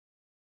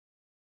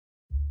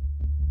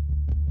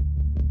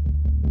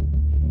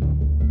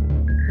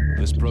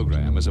This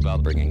program is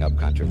about bringing up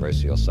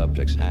controversial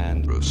subjects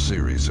and a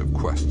series of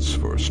quests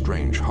for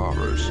strange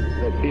horrors.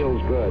 It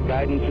feels good.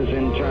 Guidance is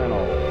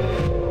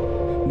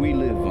internal. We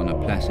live on a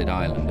placid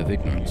island of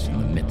ignorance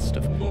in the midst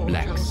of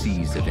black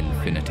seas of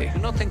infinity. Do you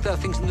not think there are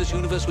things in this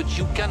universe which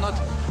you cannot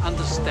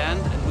understand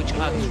and which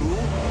are true?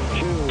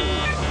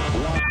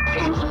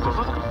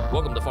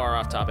 Welcome to Far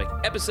Off Topic,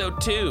 Episode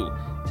 2.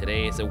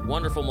 Today is a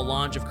wonderful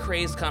melange of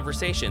crazed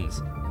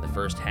conversations. In the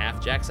first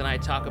half, Jax and I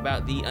talk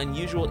about the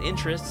unusual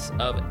interests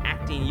of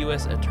acting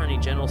U.S. Attorney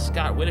General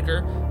Scott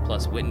Whitaker,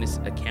 plus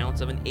witness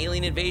accounts of an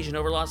alien invasion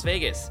over Las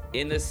Vegas.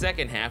 In the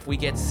second half, we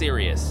get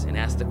serious and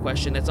ask the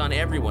question that's on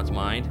everyone's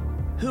mind.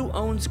 Who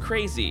owns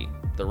crazy?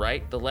 The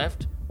right, the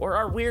left, or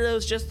are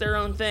weirdos just their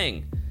own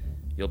thing?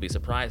 You'll be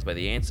surprised by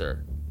the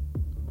answer.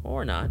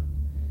 Or not.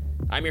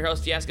 I'm your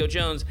host, Fiasco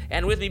Jones,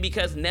 and with me,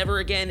 because never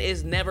again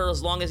is never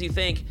as long as you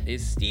think,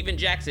 is Steven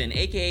Jackson,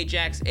 a.k.a.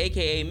 Jax,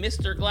 a.k.a.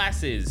 Mr.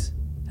 Glasses.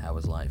 How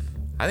is life?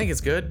 I think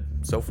it's good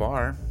so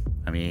far.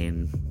 I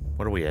mean,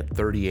 what are we at,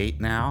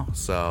 38 now?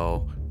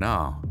 So,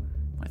 no.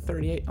 Am I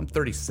 38? I'm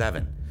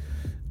 37.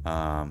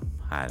 God,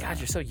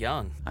 you're so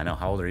young. I know.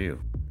 How old are you?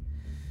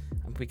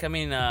 I'm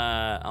becoming,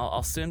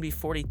 I'll soon be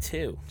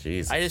 42.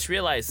 Jesus. I just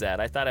realized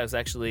that. I thought I was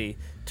actually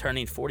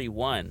turning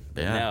 41,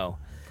 but no.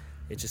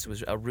 It just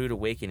was a rude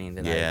awakening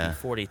that I'd be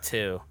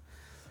 42.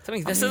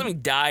 There's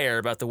something dire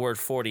about the word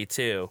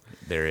 42.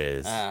 There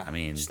is.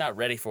 Just not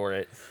ready for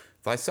it.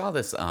 I saw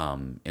this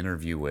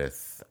interview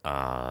with,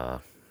 I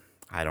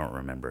don't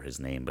remember his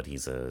name, but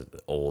he's an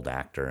old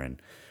actor,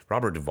 and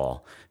Robert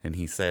Duvall, and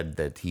he said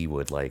that he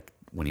would, like,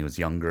 when he was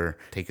younger,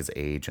 take his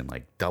age and,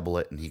 like, double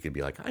it, and he could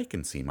be like, I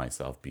can see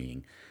myself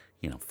being,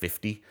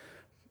 50.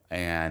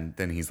 And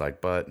then he's like,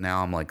 but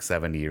now I'm like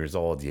 70 years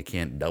old. You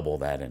can't double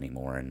that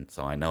anymore. And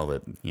so I know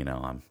that,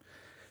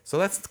 so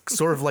that's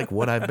sort of like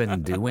what I've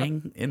been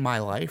doing in my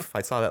life.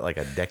 I saw that like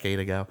a decade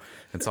ago.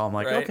 And so I'm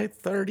like, right. Okay,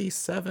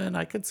 37.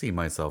 I could see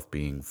myself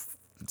being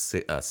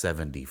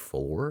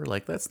 74.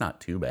 Like, that's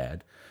not too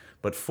bad.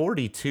 But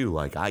 42,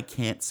 like, I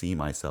can't see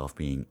myself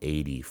being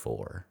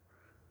 84.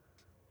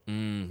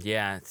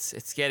 Yeah,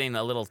 it's getting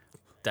a little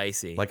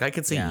dicey. Like, I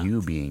could see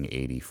you being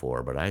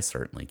 84, but I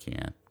certainly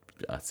can't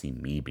see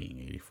me being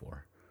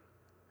 84.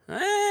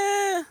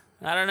 I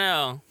don't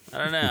know.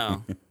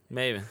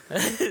 Maybe.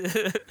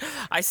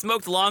 I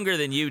smoked longer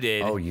than you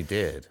did. Oh, you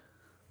did.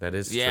 That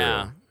is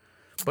true.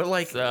 But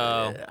like,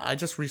 I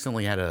just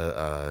recently had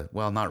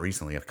not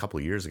recently, a couple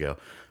of years ago,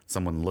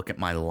 someone look at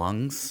my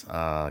lungs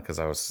because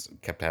I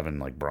kept having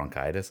like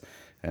bronchitis,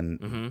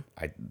 and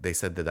they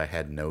said that I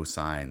had no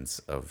signs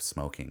of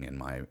smoking in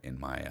my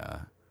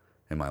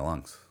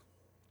lungs.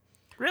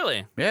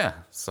 Really? Yeah.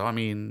 So I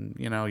mean,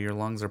 your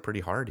lungs are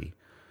pretty hardy.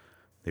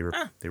 They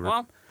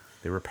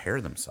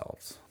repair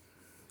themselves.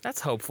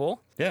 That's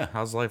hopeful. Yeah.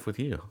 How's life with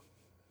you?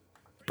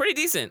 Pretty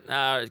decent.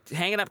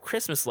 Hanging up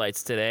Christmas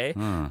lights today.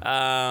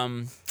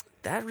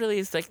 That really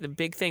is like the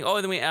big thing. Oh,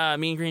 and then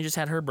me and Green just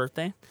had her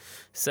birthday,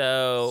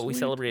 so Sweet. We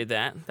celebrated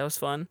that. That was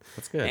fun.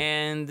 That's good.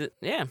 And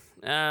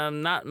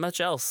not much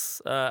else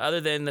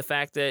other than the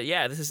fact that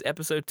this is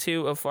episode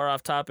 2 of Far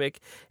Off Topic,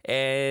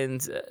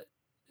 and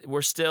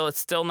it's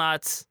still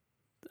not.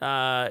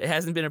 It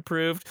hasn't been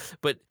approved,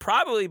 but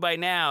probably by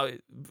now,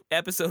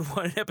 episode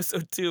 1 and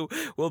episode 2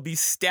 will be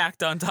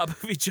stacked on top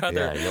of each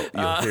other. Yeah,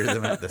 you'll hear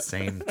them at the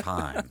same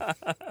time.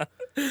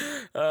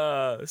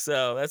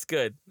 So that's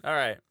good. All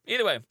right.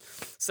 Either way,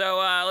 so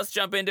let's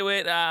jump into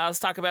it. Let's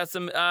talk about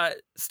some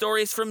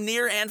stories from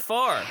near and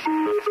far.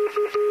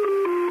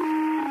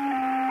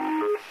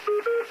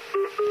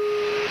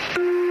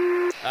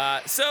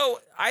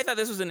 So I thought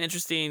this was an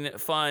interesting,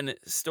 fun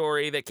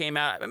story that came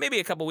out maybe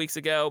a couple weeks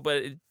ago,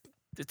 but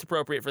it's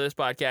appropriate for this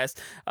podcast.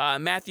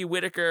 Matthew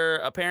Whitaker,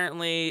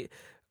 apparently,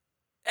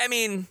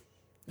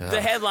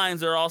 the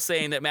headlines are all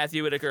saying that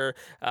Matthew Whitaker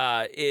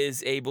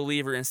is a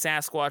believer in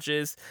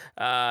Sasquatches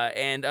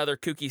and other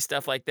kooky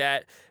stuff like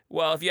that.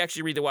 Well, if you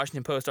actually read the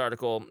Washington Post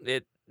article,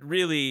 it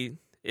really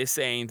is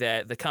saying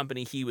that the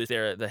company he was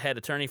the head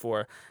attorney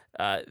for,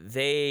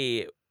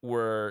 they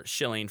were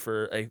shilling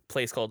for a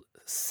place called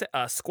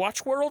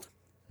Squatch World,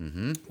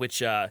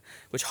 which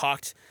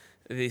hawked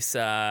this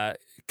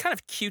kind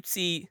of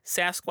cutesy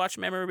Sasquatch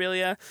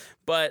memorabilia.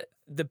 But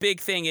the big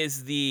thing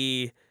is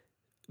the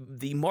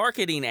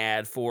marketing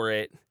ad for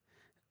it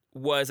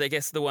was, I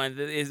guess, the one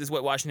is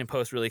what Washington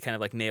Post really kind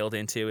of like nailed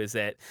into, is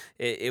that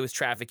it was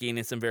trafficking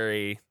in some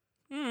very,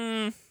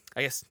 I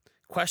guess,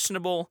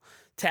 questionable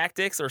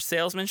tactics or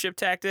salesmanship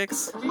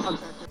tactics.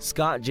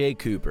 Scott J.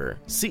 Cooper,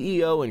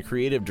 CEO and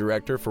creative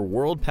director for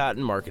World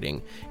Patent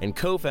Marketing and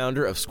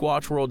co-founder of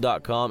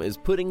SquatchWorld.com, is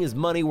putting his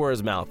money where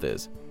his mouth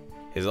is.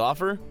 His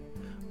offer?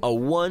 A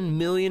 $1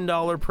 million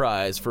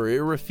prize for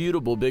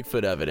irrefutable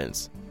Bigfoot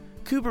evidence.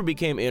 Cooper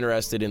became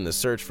interested in the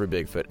search for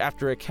Bigfoot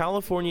after a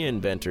California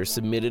inventor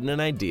submitted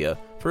an idea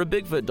for a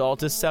Bigfoot doll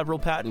to several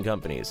patent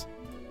companies.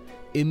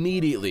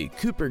 Immediately,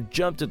 Cooper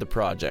jumped at the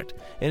project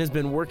and has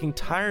been working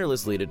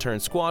tirelessly to turn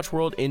Squatch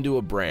World into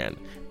a brand.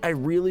 I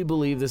really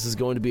believe this is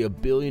going to be a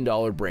 $1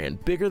 billion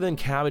brand, bigger than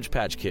Cabbage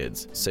Patch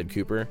Kids, said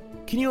Cooper.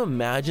 Can you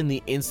imagine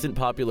the instant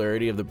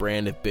popularity of the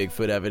brand if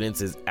Bigfoot evidence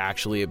is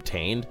actually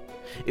obtained?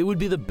 It would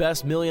be the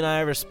best $1 million I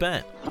ever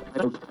spent.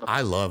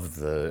 I love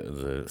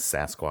the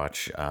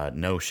Sasquatch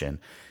notion.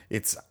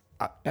 It's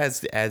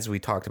as we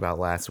talked about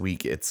last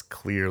week, it's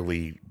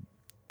clearly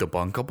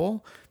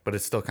debunkable, but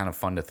it's still kind of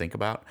fun to think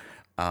about.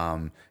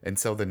 And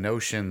so the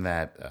notion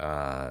that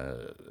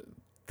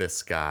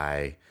this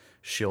guy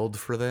shilled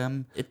for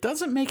them, it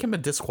doesn't make him a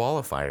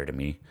disqualifier to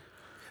me.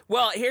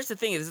 Well, here's the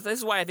thing. This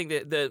is why I think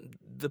that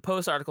the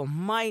Post article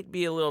might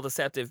be a little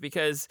deceptive,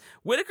 because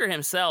Whitaker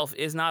himself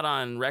is not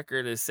on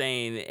record as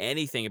saying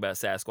anything about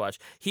Sasquatch.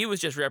 He was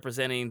just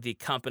representing the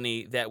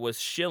company that was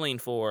shilling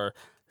for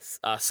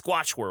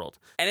Squatch World.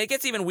 And it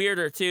gets even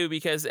weirder, too,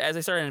 because as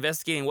I started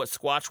investigating what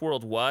Squatch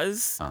World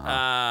was,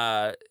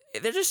 they're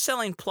just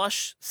selling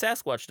plush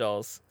Sasquatch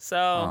dolls. So,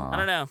 I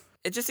don't know.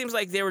 It just seems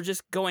like they were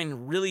just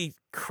going really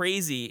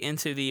crazy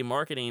into the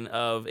marketing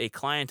of a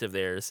client of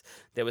theirs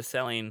that was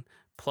selling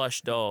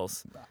plush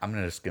dolls. I'm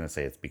just going to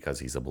say it's because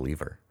he's a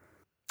believer.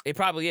 It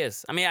probably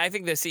is. I mean, I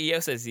think the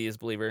CEO says he is a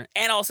believer.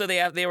 And also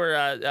they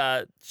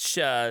were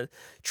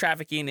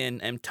trafficking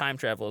in time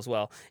travel as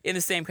well, in the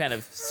same kind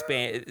of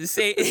in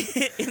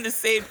the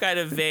same kind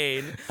of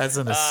vein. As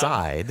an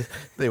aside,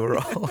 they were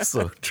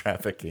also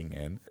trafficking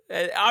in.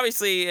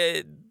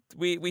 Obviously,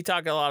 we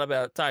talk a lot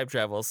about time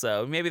travel,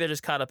 so maybe they're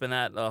just caught up in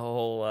that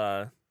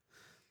whole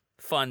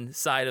fun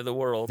side of the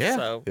world. Yeah,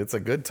 so it's a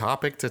good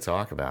topic to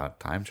talk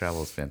about. Time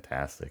travel is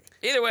fantastic.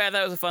 Either way, I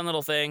thought it was a fun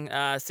little thing,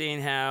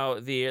 seeing how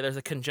there's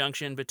a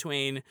conjunction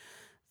between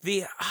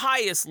the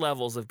highest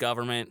levels of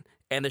government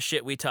and the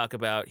shit we talk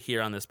about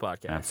here on this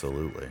podcast.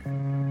 Absolutely.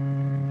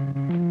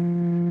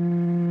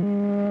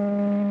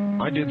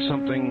 I did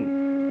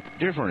something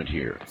different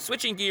here.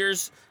 Switching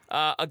gears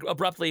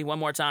abruptly one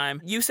more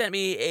time. You sent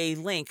me a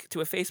link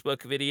to a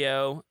Facebook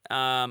video.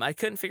 I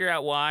couldn't figure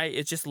out why.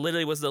 It just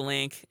literally was the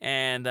link,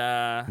 and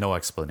no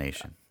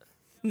explanation.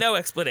 No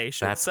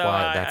explanation. That's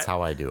why. That's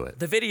how I do it.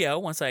 The video,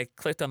 once I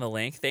clicked on the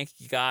link, thank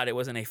God it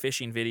wasn't a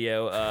phishing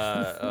video.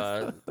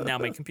 Now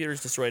my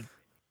computer's destroyed.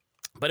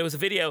 But it was a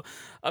video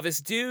of this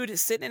dude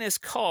sitting in his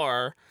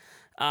car,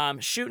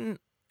 shooting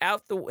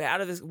out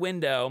of this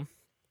window,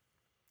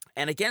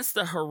 and against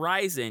the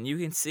horizon, you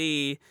can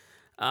see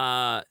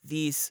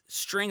these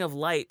string of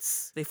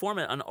lights. They form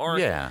an arc.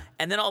 Yeah.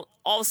 And then all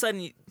of a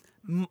sudden,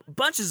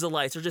 bunches of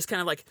lights are just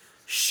kind of like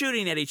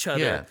shooting at each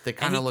other. Yeah, they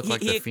kind of look like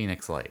the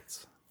Phoenix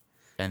Lights.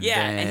 And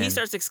and he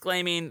starts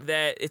exclaiming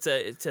that it's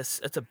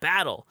a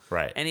battle.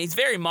 Right. And he's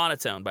very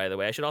monotone, by the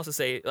way. I should also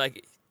say,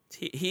 like,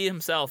 he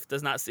himself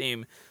does not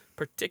seem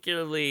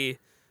particularly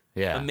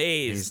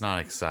amazed. He's not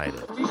excited.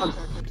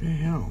 What the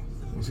hell?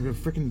 It was like a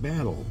freaking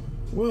battle.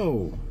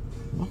 Whoa.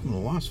 Welcome to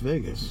Las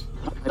Vegas.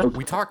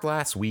 We talked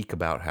last week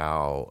about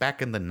how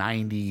back in the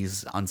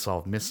 90s,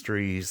 Unsolved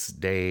Mysteries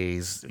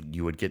days,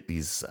 you would get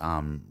these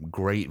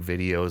great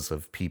videos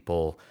of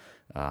people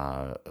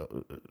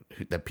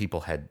that people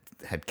had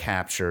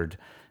captured,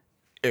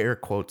 air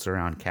quotes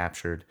around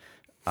captured,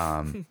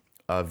 of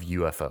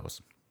UFOs.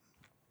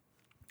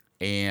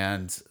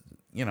 And,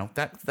 you know,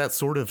 that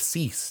sort of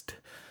ceased.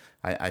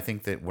 I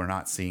think that we're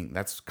not seeing,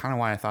 that's kind of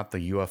why I thought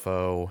the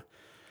UFO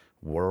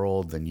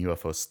world and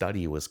UFO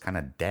study was kind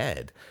of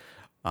dead.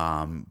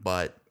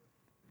 But,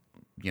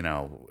 you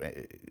know,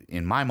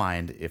 in my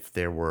mind, if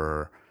there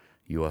were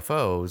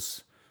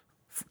UFOs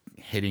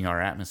hitting our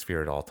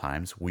atmosphere at all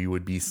times, we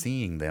would be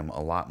seeing them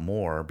a lot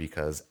more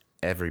because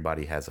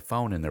everybody has a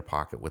phone in their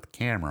pocket with a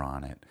camera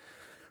on it.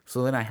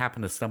 So then I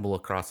happened to stumble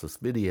across this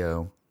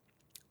video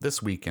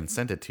this week and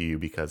sent it to you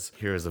because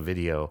here's a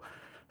video,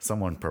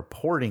 someone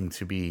purporting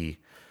to be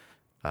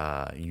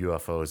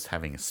UFOs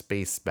having a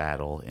space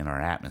battle in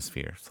our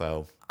atmosphere.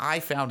 So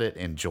I found it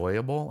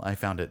enjoyable. I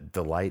found it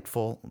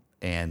delightful,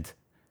 and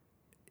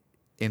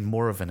in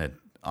more of an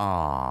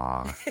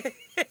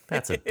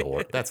that's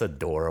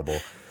adorable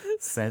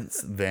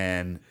sense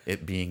than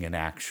it being an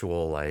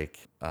actual like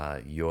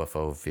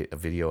UFO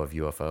video of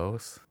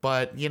UFOs.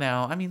 But you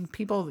know, I mean,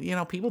 people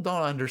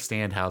don't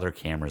understand how their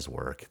cameras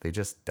work. They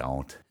just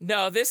don't.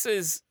 No, this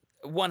is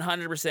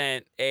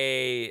 100%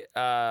 a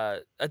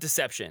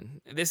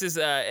deception. This is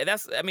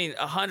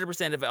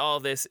 100% of all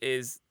of this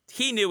is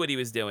he knew what he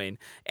was doing.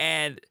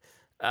 And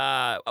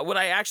what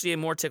I actually am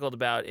more tickled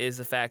about is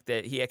the fact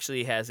that he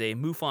actually has a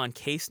MUFON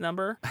case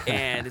number,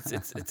 and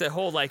it's a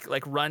whole like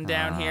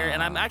rundown here.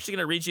 And I'm actually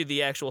going to read you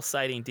the actual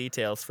sighting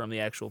details from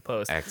the actual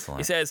post. Excellent.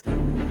 He says,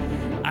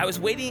 I was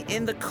waiting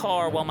in the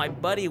car while my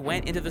buddy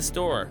went into the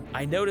store.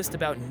 I noticed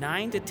about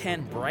 9 to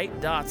 10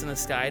 bright dots in the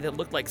sky that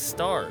looked like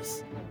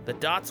stars. The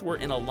dots were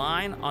in a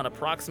line on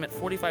approximate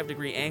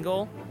 45-degree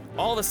angle.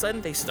 All of a sudden,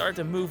 they started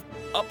to move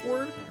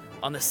upward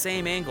on the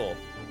same angle.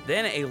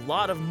 Then a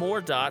lot of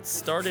more dots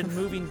started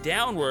moving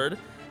downward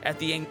at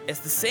the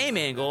same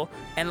angle,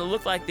 and it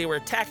looked like they were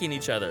attacking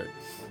each other.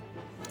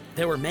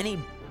 There were many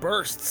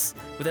bursts,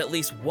 with at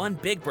least one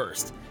big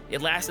burst.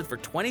 It lasted for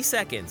 20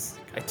 seconds.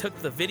 I took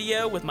the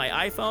video with my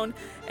iPhone,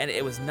 and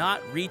it was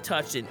not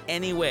retouched in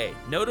any way.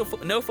 No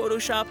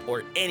Photoshop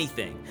or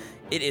anything.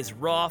 It is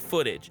raw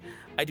footage.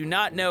 I do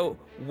not know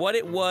what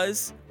it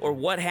was or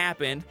what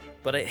happened,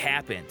 but it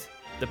happened.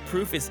 The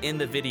proof is in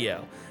the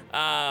video.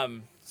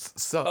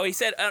 He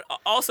said,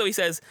 also he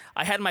says,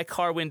 I had my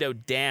car window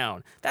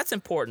down. That's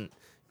important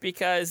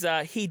because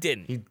he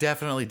didn't. He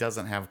definitely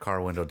doesn't have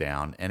car window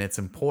down, and it's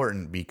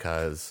important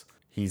because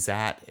he's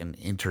at an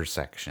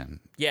intersection.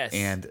 Yes.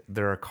 And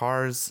there are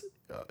cars,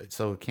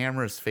 so the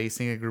camera is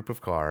facing a group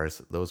of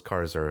cars. Those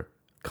cars are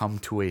come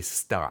to a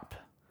stop.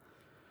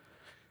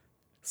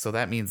 So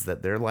that means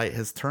that their light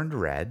has turned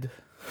red.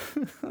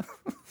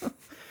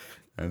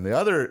 And the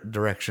other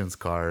direction's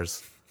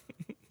cars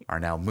are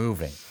now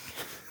moving.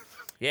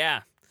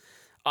 Yeah.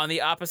 On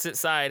the opposite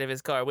side of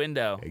his car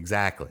window.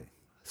 Exactly.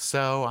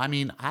 So, I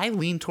mean, I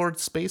lean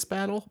towards space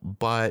battle,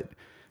 but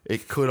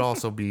it could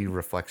also be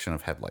reflection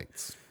of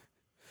headlights.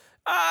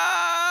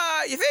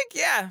 You think?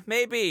 Yeah,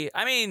 maybe.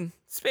 I mean,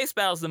 space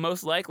battle's the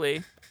most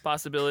likely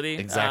possibility.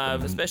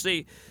 Exactly.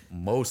 Especially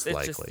most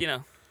likely.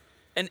 Just,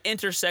 an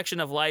intersection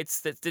of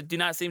lights that do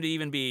not seem to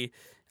even be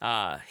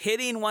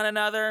hitting one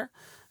another.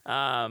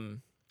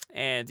 And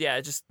yeah,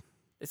 it's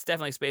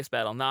definitely space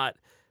battle, not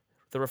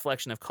the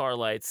reflection of car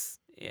lights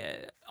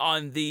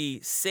on the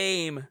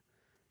same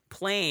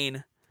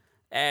plane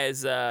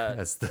as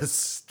the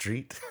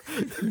street.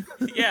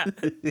 Yeah.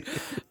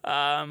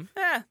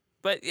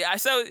 But yeah,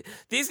 so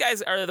these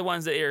guys are the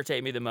ones that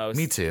irritate me the most.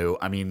 Me too.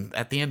 I mean,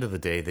 at the end of the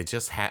day, they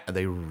just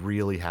they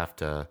really have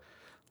to,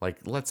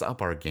 let's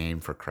up our game,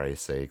 for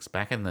Christ's sakes.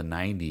 Back in the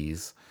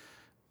 90s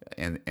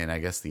and I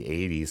guess the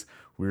 80s,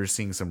 we were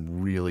seeing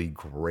some really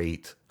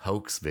great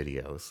hoax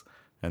videos,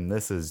 and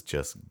this is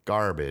just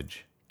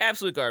garbage.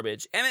 Absolute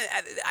garbage. And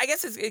I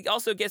guess it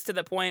also gets to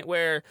the point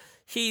where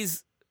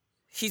he's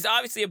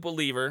obviously a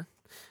believer,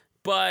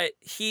 but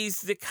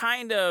he's the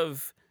kind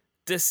of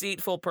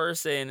deceitful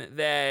person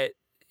that,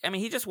 I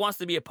mean, he just wants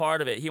to be a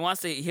part of it. He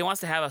wants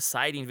to have a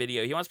sighting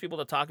video. He wants people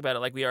to talk about it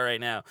like we are right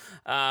now.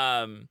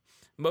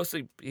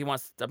 Mostly he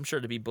wants, I'm sure,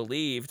 to be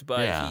believed,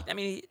 but yeah.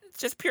 It's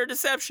just pure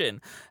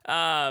deception.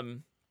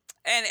 And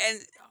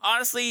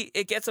honestly,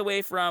 it gets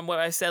away from what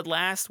I said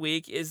last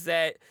week, is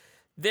that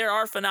there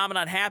are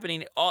phenomenon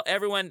happening.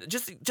 Everyone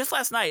just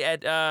last night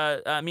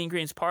at Mean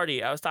Green's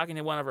party, I was talking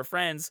to one of her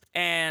friends,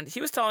 and he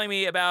was telling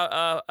me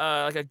about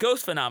like a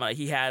ghost phenomenon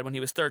he had when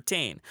he was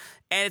 13,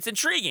 and it's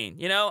intriguing.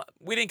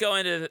 We didn't go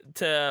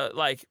into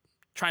like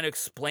trying to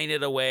explain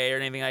it away or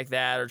anything like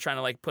that, or trying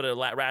to like put a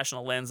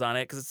rational lens on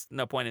it, because it's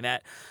no point in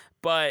that.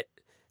 But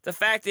the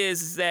fact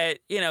is that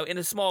in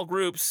the small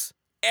groups,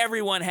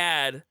 everyone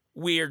had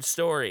weird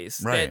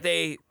stories right.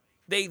 that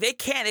they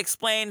can't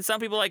explain. Some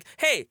people are like,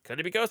 hey, could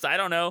it be ghosts? I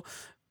don't know.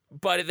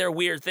 But they're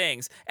weird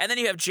things. And then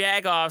you have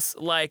jagoffs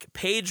like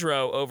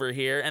Pedro over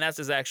here, and that's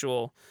his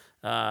actual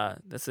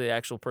that's the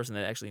actual person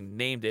that actually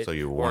named it. So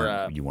you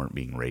weren't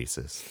being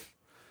racist.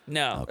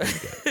 No.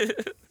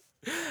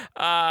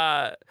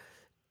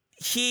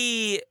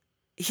 Okay,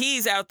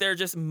 he's out there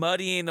just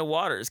muddying the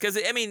waters. Because,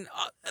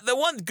 the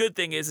one good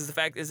thing is the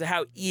fact is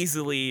how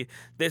easily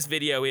this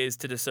video is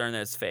to discern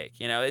that it's fake.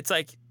 It's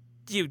like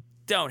you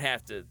don't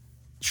have to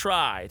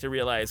try to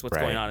realize what's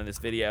going on in this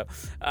video.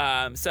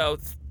 So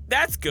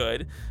that's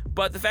good.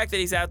 But the fact that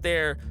he's out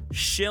there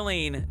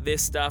shilling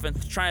this stuff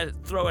and trying to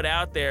throw it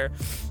out there,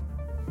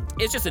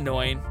 it's just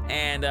annoying.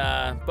 And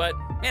but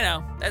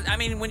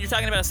when you're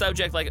talking about a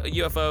subject like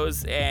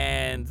UFOs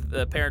and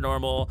the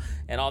paranormal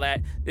and all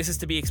that, this is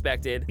to be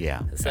expected.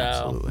 Yeah, so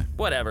absolutely.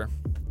 Whatever.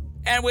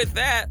 And with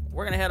that,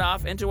 we're gonna head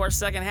off into our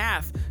second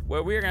half,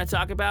 where we're gonna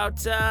talk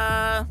about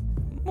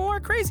more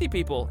crazy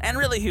people and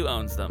really who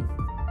owns them.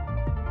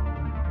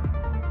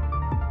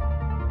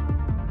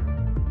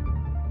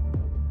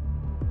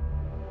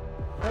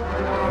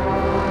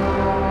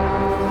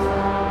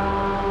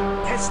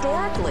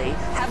 Historically,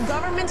 have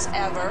governments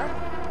ever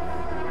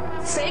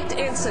faked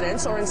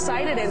incidents or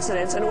incited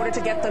incidents in order to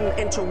get them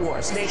into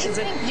wars? Nations.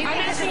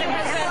 Has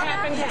that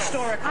happened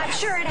historically? I'm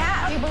sure it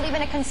has. Do you believe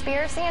in a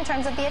conspiracy in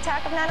terms of the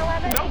attack of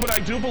 9/11? No, but I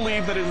do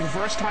believe that it is the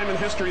first time in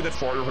history that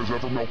fire has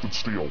ever melted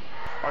steel.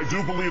 I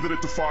do believe that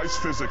it defies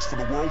physics for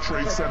the World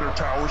Trade Center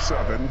Tower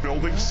 7,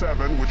 Building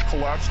 7, which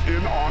collapsed in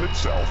on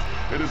itself.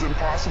 It is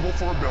impossible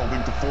for a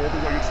building to fall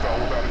the way it fell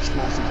without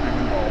explosives being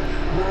involved.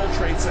 World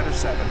Trade Center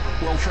 7.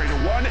 World Trader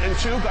 1 and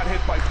 2 got hit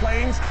by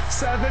planes.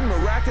 7,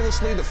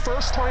 miraculously, the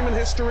first time in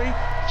history,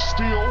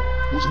 steel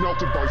was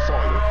melted by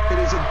fire. It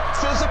is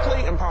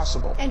physically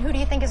impossible. And who do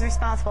you think is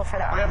responsible for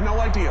that? I have no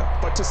idea.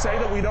 But to say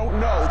that we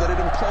don't know that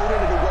it imploded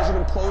and it was an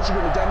implosion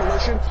and a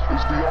demolition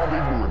is beyond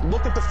ignorant.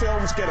 Look at the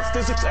films, get a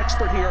physics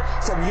expert here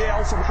from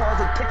Yale, from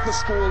Harvard, pick the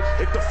school.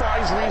 It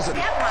defies reason.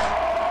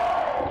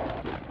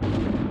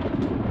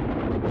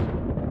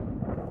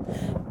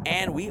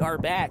 And we are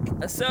back.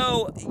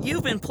 So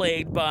you've been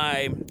plagued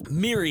by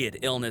myriad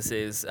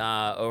illnesses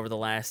over the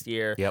last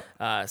year.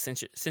 Yep.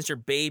 Since your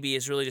baby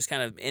has really just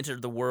kind of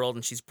entered the world,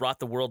 and she's brought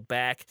the world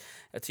back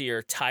to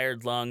your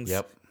tired lungs.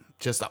 Yep.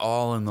 Just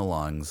all in the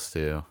lungs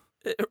too.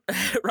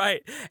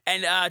 Right.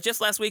 And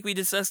just last week we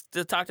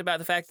talked about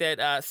the fact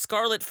that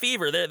scarlet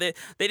fever, they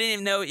didn't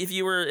even know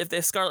if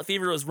the scarlet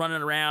fever was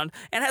running around,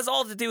 and it has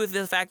all to do with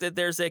the fact that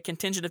there's a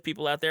contingent of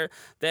people out there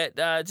that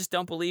just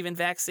don't believe in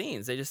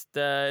vaccines. They just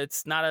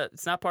it's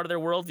not part of their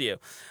worldview.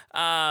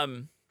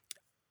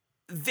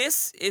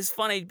 This is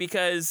funny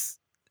because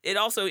it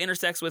also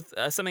intersects with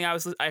something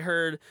I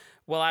heard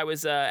while I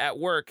was at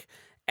work.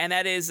 And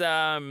that is,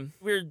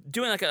 we were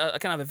doing like a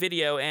kind of a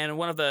video, and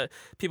one of the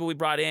people we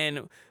brought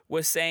in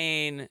was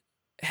saying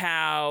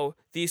how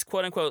these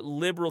quote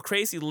unquote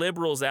crazy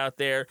liberals out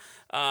there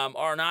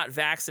are not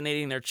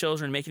vaccinating their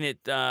children, making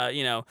it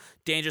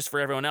dangerous for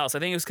everyone else. I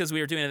think it was because we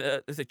were doing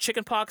the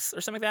chicken pox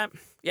or something like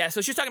that. Yeah, so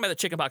she was talking about the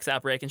chicken pox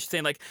outbreak, and she's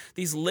saying like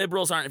these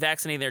liberals aren't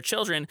vaccinating their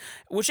children,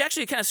 which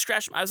actually kind of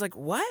scratched. I was like,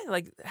 what?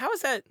 Like, how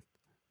is that?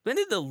 When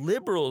did the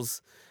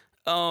liberals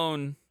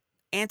own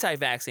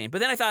anti-vaccine? But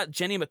then I thought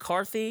Jenny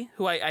McCarthy,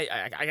 who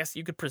I guess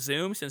you could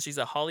presume since she's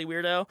a Holly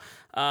weirdo,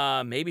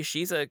 maybe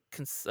she's a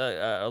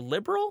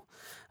liberal.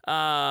 But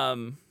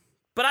I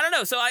don't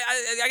know. So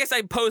I guess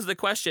I posed the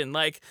question,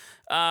 like,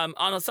 on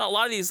a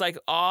lot of these like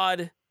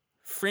odd,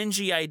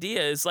 fringy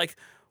ideas, like,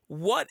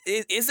 what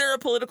is there a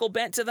political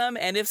bent to them?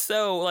 And if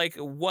so, like,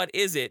 what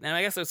is it? And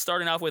I guess it's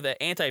starting off with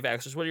the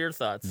anti-vaxxers. What are your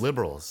thoughts?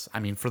 Liberals. I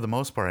mean, for the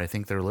most part, I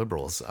think they're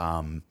liberals.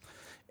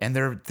 And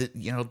they're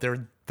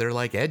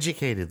like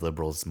educated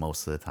liberals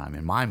most of the time,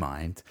 in my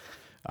mind.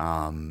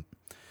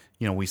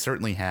 We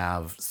certainly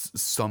have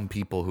some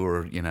people who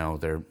are,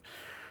 they're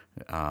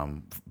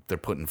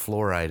putting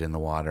fluoride in the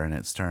water and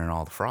it's turning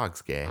all the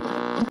frogs gay.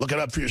 Look it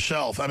up for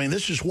yourself. I mean,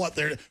 this is what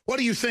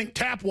do you think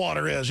tap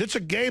water is? It's a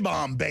gay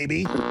bomb,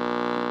 baby.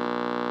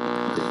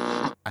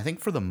 I think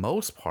for the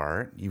most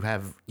part, you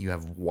have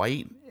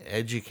white,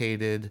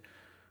 educated,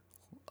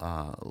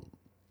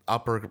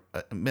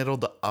 middle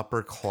to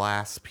upper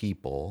class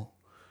people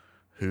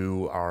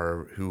who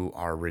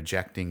are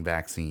rejecting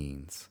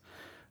vaccines.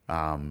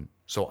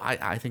 So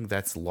I think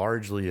that's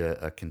largely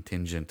a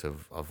contingent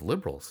of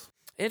liberals.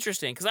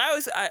 Interesting, because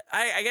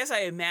I guess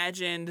I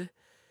imagined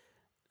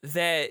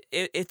that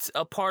it's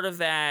a part of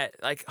that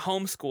like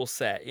homeschool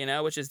set,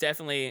 which is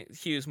definitely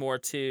hews more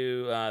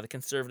to the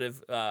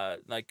conservative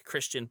like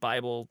Christian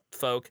Bible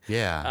folk.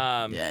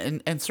 Yeah,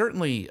 and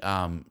certainly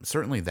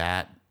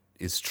that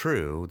is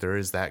true. There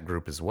is that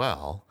group as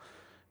well.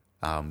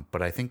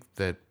 But I think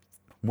that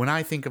when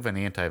I think of an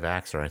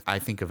anti-vaxxer, I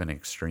think of an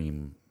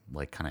extreme,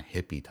 like, kind of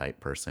hippie type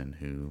person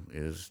who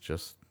is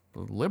just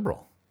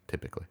liberal,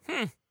 typically.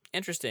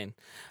 Interesting.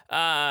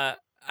 I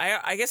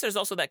guess there's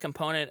also that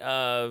component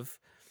of,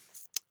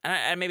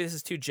 and maybe this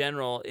is too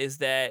general, is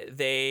that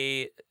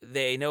they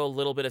know a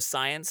little bit of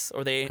science,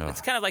 or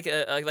it's kind of like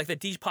the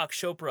Deepak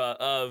Chopra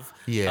of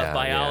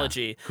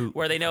biology,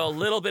 where they know a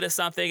little bit of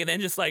something and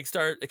then just like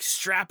start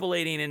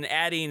extrapolating and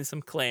adding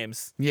some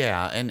claims.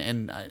 Yeah,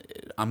 and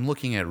I'm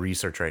looking at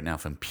research right now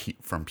from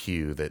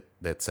Pew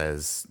that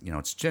says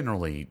it's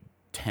generally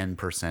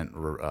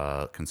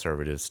 10%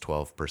 conservatives,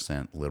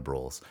 12%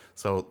 liberals.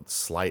 So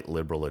slight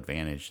liberal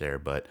advantage there,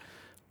 but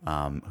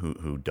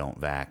who don't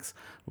vax,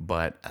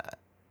 but.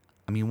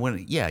 I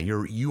mean,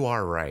 you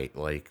are right.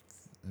 Like,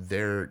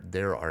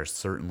 there are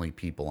certainly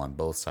people on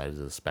both sides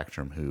of the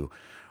spectrum who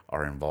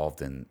are involved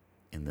in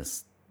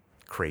this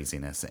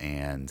craziness,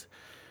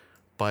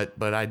 but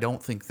I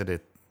don't think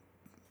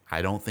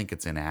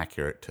it's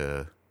inaccurate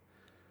to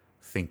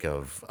think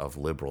of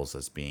liberals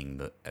as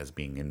being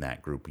in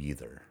that group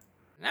either.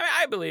 I mean,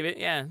 I believe it.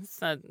 Yeah, it's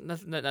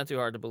not too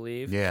hard to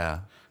believe.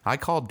 Yeah, I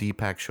called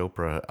Deepak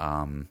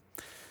Chopra.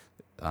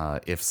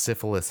 If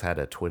syphilis had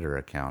a Twitter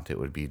account, it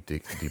would be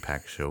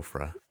Deepak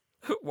Chopra.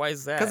 Why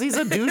is that? Because he's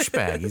a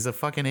douchebag. He's a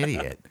fucking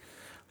idiot.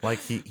 Like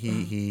he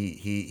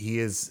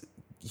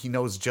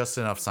knows just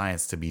enough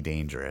science to be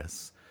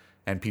dangerous,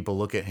 and people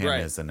look at him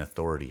as an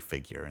authority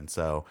figure. And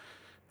so,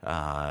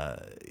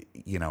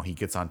 he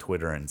gets on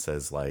Twitter and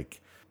says like,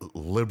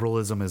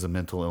 liberalism is a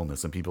mental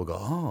illness, and people go,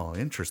 "Oh,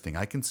 interesting.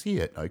 I can see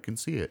it.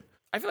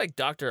 I feel like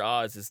Dr.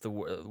 Oz is the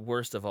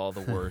worst of all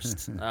the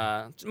worst.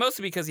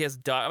 Mostly because he has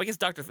I guess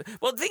Dr.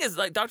 Well, the thing is,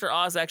 like, Dr.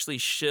 Oz actually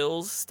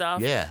shills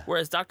stuff. Yeah.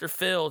 Whereas Dr.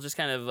 Phil just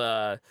kind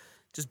of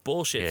just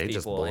bullshits people.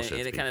 Just bullshits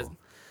and it people. kind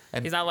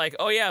of, he's not like,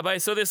 oh yeah,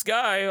 but so this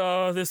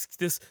guy,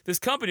 this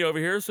company over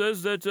here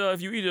says that if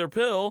you eat their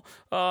pill,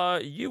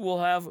 you will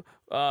have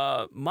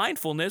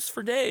mindfulness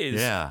for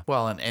days. Yeah.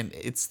 Well, and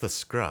it's the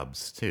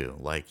scrubs too.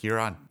 Like, you're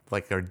on,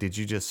 like, or did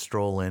you just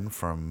stroll in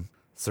from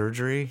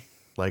surgery?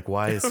 Like,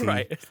 why is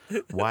he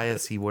why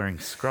is he wearing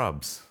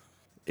scrubs?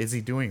 Is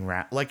he doing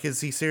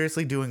is he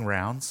seriously doing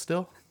rounds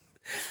still?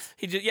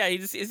 He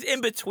just is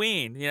in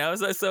between,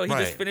 So he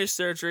just finished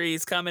surgery.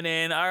 He's coming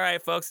in. All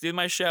right, folks, do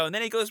my show, and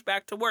then he goes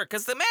back to work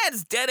because the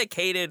man's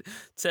dedicated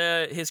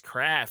to his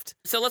craft.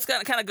 So let's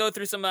kind of go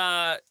through some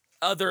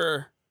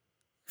other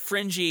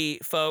fringy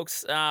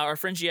folks or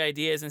fringy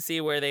ideas and see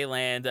where they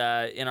land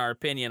in our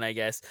opinion, I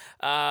guess.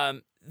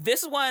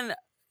 This one.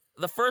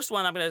 The first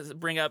one I'm going to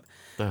bring up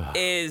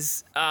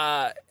is,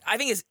 I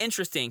think is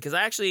interesting because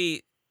I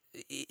actually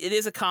it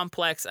is a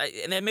complex,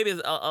 and then maybe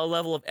a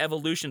level of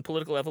evolution,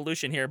 political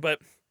evolution here, but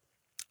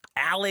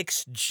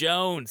Alex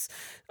Jones,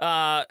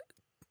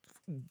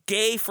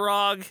 gay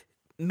frog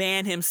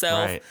man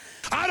himself. Right.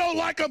 I don't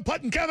like them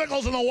putting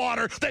chemicals in the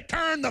water that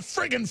turn the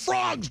friggin'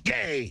 frogs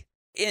gay.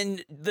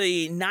 In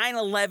the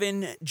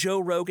 9/11 Joe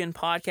Rogan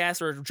podcast,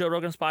 or Joe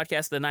Rogan's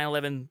podcast, the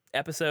 9/11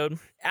 episode,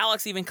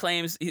 Alex even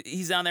claims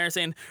he's down there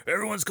saying,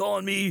 everyone's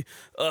calling me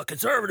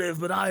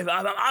conservative, but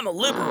I'm a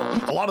liberal.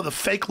 A lot of the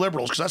fake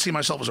liberals, because I see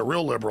myself as a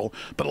real liberal,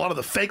 but a lot of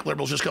the fake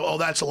liberals just go, oh,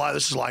 that's a lie,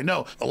 this is a lie.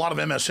 No, a lot of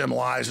MSM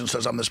lies and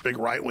says I'm this big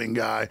right-wing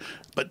guy.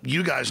 But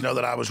you guys know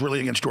that I was really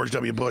against George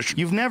W. Bush.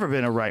 You've never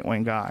been a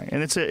right-wing guy,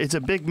 and it's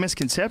a big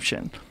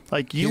misconception.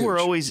 Like, you were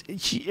always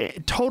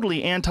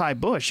totally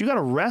anti-Bush. You got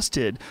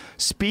arrested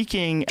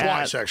speaking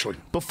twice, actually,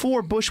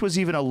 before Bush was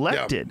even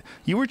elected. Yeah.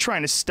 You were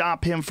trying to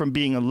stop him from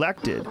being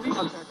elected.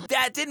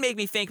 That did make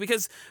me think,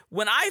 because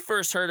when I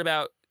first heard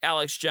about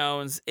Alex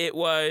Jones, it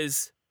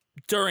was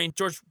during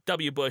George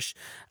W. Bush.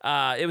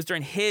 It was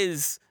during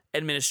his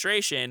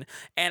administration,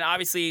 and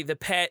obviously the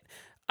pet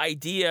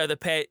idea, the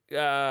pet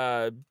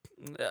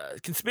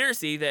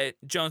conspiracy that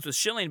Jones was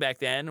shilling back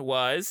then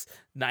was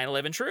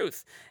 9/11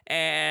 truth.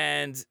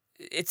 And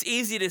it's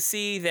easy to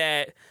see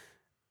that,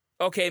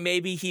 okay,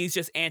 maybe he's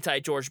just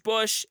anti-George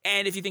Bush.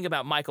 And if you think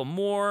about Michael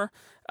Moore,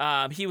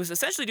 he was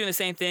essentially doing the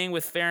same thing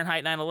with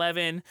Fahrenheit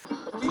 9/11.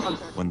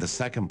 When the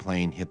second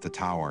plane hit the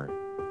tower,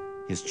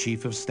 his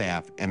chief of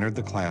staff entered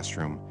the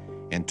classroom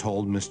and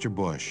told Mr.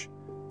 Bush,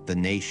 the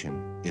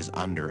nation is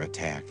under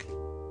attack.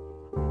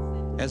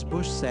 As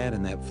Bush sat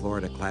in that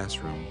Florida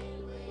classroom,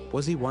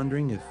 was he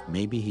wondering if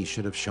maybe he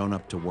should have shown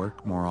up to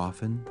work more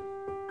often?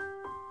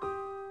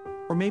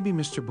 Or maybe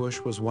Mr. Bush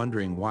was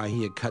wondering why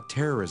he had cut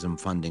terrorism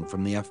funding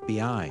from the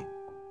FBI.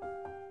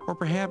 Or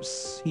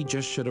perhaps he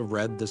just should have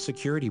read the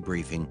security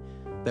briefing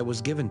that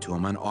was given to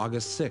him on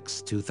August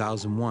 6,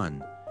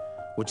 2001,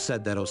 which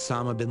said that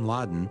Osama bin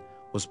Laden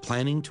was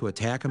planning to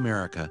attack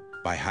America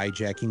by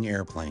hijacking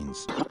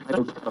airplanes.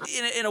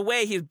 In a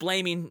way, he's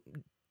blaming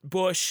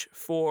Bush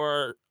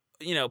for,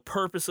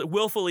 purposely,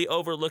 willfully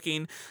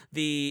overlooking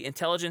the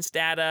intelligence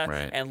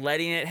data and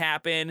letting it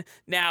happen.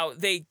 Now,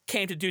 they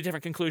came to do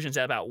different conclusions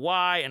about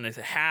why and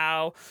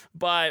how,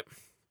 but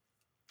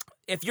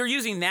if you're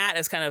using that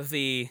as kind of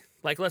the,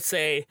 like, let's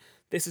say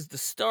this is the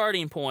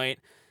starting point,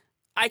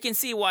 I can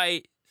see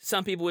why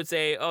some people would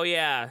say, oh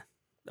yeah,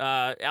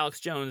 Alex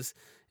Jones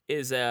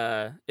is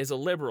a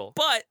liberal.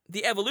 But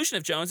the evolution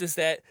of Jones is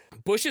that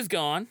Bush is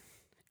gone,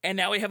 and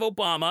now we have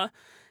Obama,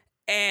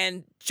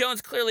 and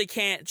Jones clearly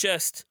can't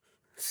just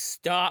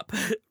stop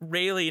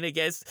railing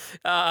against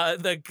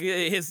the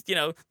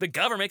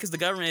government, because the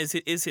government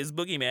is his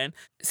boogeyman.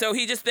 So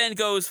he just then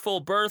goes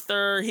full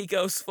birther. He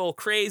goes full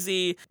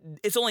crazy.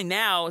 It's only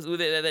now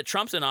that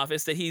Trump's in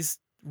office that he's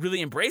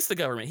really embraced the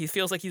government. He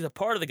feels like he's a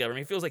part of the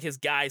government. He feels like his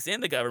guy's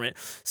in the government.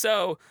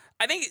 So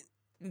I think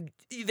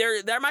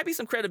there might be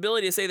some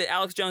credibility to say that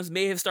Alex Jones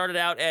may have started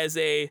out as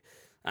a,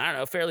 I don't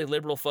know, fairly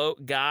liberal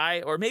folk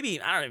guy, or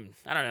maybe, I don't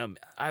know,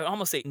 I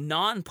almost say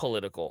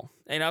non-political,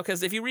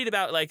 because if you read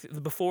about, like,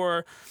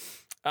 before,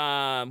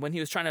 when he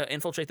was trying to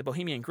infiltrate the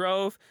Bohemian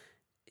Grove,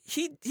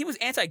 he was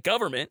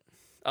anti-government,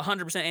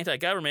 100%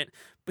 anti-government,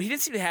 but he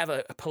didn't seem to have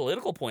a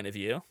political point of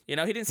view. He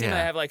didn't seem to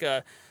have, like,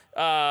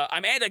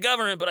 I'm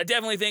anti-government, but I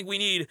definitely think we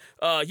need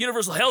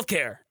universal health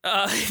care.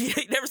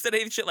 He never said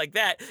any shit like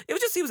that. It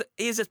was just,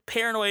 he was just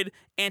paranoid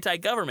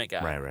anti-government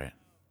guy. Right.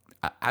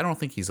 I don't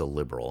think he's a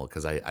liberal,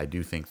 because I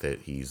do think that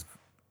he's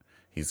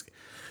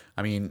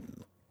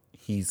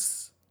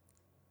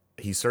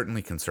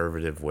certainly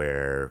conservative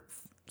where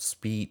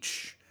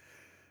speech,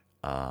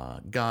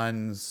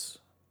 guns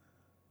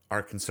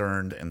are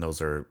concerned, and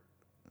those are,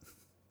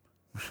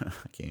 I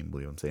can't even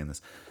believe I'm saying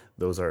this,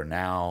 those are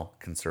now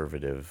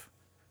conservative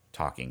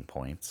talking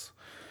points,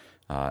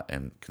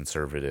 and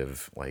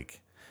conservative,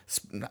 like,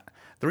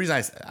 the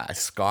reason I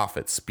scoff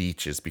at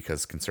speech is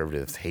because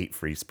conservatives hate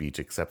free speech,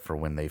 except for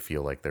when they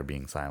feel like they're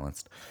being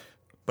silenced.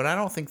 But I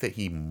don't think that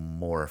he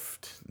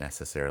morphed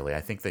necessarily. I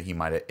think that he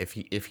might have, if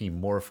he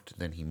morphed,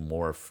 then he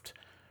morphed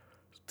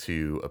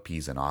to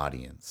appease an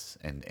audience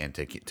and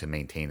to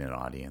maintain an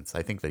audience.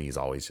 I think that he's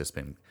always just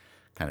been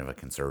kind of a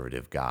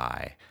conservative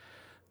guy.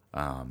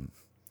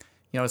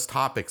 His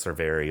topics are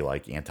very,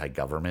 like,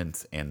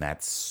 anti-government, and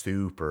that's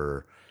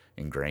super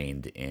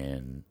ingrained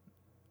in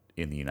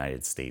the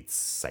United States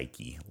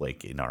psyche,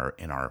 like in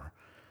our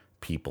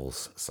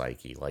people's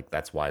psyche. Like,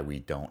 that's why we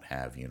don't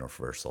have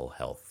universal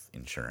health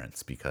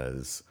insurance,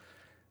 because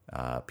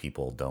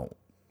people don't,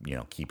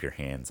 keep your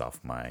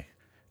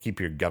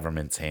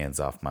government's hands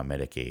off my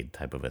Medicaid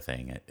type of a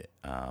thing.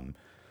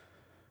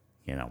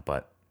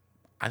 But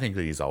I think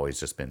that he's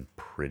always just been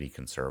pretty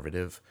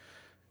conservative.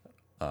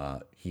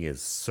 He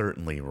has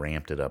certainly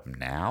ramped it up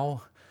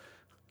now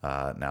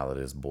that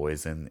his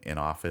boy's in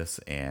office,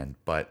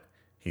 but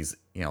he's,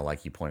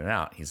 like you pointed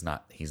out, he's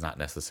not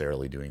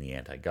necessarily doing the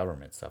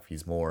anti-government stuff.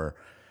 He's more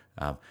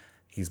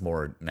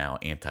now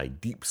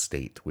anti-deep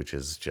state, which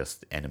is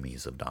just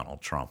enemies of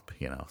Donald Trump,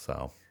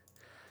 So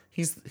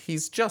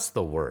He's just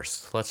the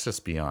worst. Let's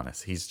just be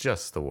honest. He's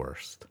just the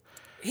worst.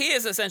 He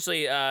is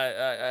essentially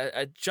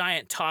a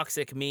giant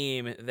toxic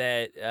meme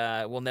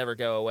that will never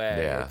go away.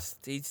 Yeah.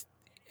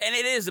 And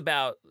it is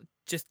about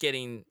just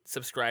getting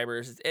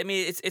subscribers. I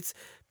mean, it's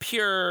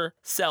pure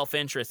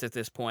self-interest at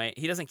this point.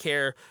 He doesn't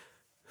care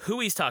who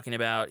he's talking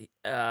about.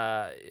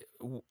 I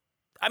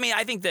mean,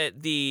 I think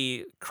that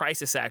the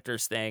crisis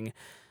actors thing,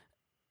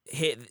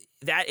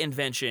 that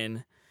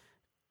invention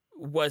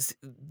was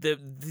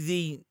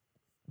the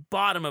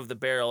bottom of the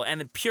barrel,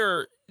 and the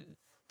pure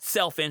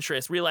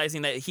self-interest,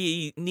 realizing that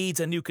he needs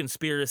a new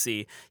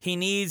conspiracy. He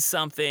needs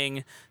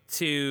something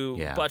to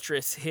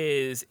buttress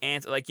his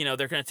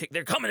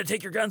they're coming to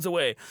take your guns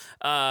away.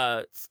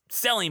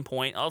 Selling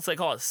point. I'll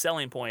call it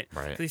selling point.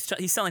 Right.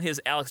 He's selling his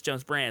Alex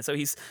Jones brand. So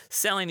he's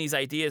selling these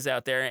ideas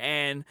out there,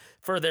 and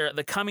for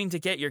the coming to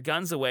get your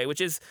guns away, which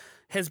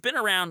has been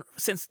around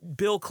since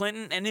Bill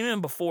Clinton, and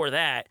even before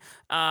that,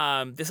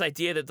 this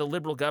idea that the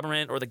liberal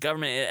government or the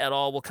government at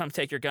all will come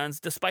take your guns,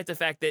 despite the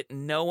fact that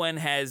no one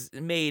has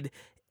made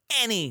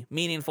any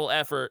meaningful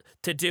effort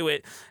to do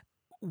it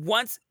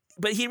once.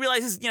 But he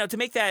realizes, to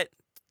make that,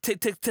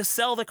 to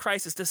sell the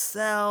crisis, to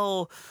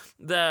sell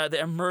the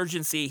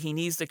emergency, he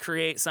needs to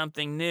create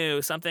something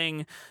new,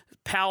 something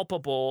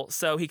palpable.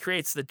 So he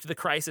creates the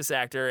crisis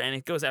actor, and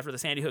it goes after the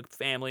Sandy Hook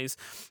families.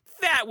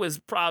 That was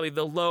probably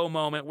the low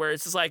moment where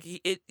it's just like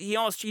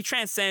he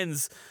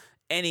transcends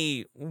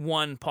any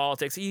one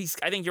politics.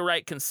 I think you're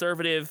right,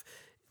 conservative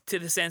to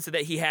the sense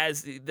that he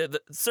has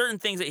the certain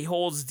things that he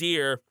holds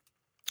dear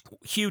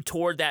hew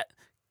toward that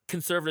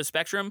conservative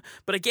spectrum.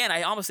 But again,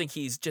 I almost think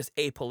he's just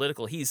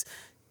apolitical. He's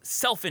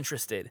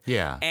self-interested.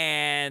 Yeah.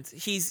 And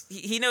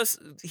he knows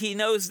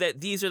that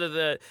these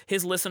are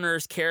his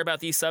listeners care about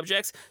these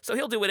subjects, so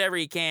he'll do whatever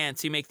he can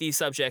to make these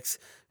subjects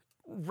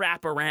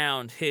wrap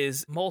around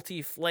his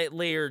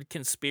multi-layered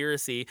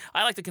conspiracy.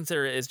 I like to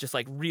consider it as just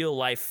like real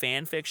life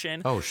fan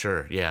fiction. Oh,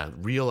 sure. Yeah.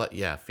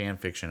 Fan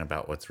fiction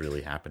about what's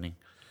really happening.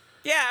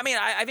 Yeah, I mean,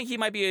 I think he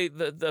might be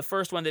the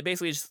first one that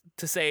basically just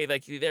to say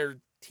like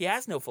he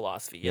has no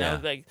philosophy. You know,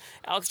 like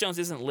Alex Jones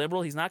isn't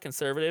liberal. He's not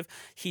conservative.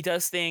 He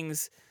does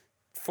things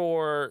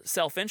for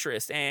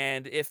self-interest.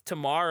 And if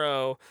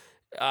tomorrow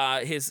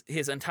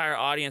his entire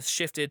audience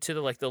shifted to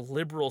the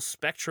liberal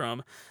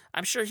spectrum,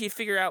 I'm sure he'd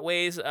figure out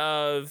ways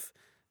of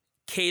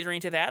catering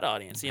to that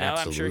audience.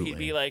 Absolutely. I'm sure he'd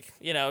be like,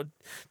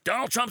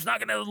 Donald Trump's not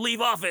going to leave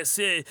office.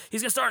 He's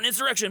going to start an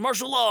insurrection,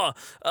 martial law.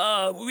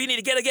 We need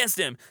to get against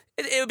him.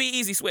 It would be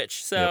easy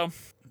switch. So, yep.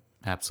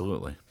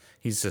 Absolutely.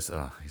 He's just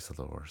he's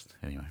the worst.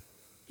 Anyway.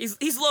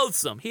 He's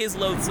loathsome. He is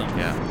loathsome.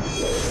 Yeah.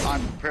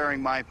 I'm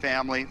preparing my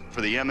family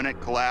for the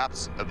imminent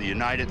collapse of the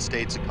United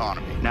States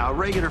economy. Now, a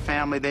regular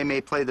family, they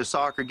may play the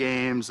soccer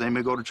games, they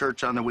may go to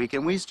church on the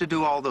weekend. We used to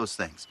do all those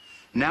things.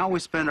 Now we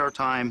spend our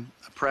time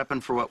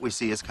prepping for what we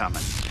see is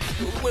coming.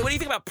 What do you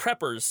think about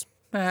preppers?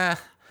 I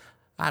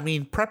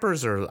mean,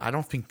 preppers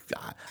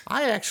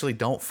I actually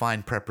don't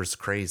find preppers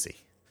crazy.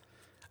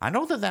 I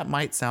know that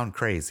might sound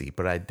crazy,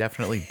 but I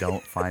definitely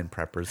don't find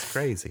preppers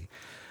crazy.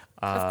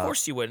 Of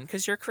course you wouldn't,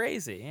 because you're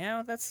crazy.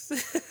 That's...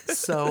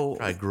 So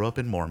I grew up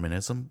in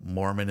Mormonism.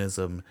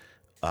 Mormonism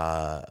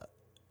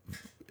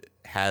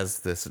has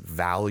this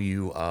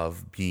value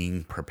of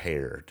being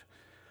prepared.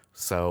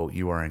 So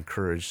you are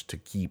encouraged to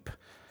keep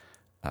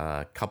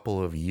a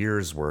couple of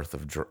years worth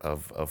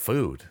of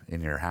food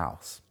in your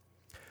house.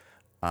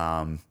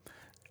 Then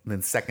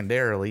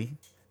secondarily,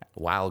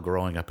 while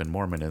growing up in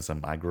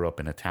Mormonism, I grew up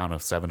in a town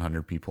of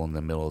 700 people in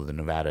the middle of the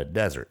Nevada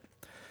desert.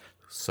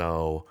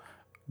 So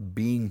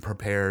being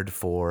prepared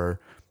for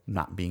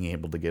not being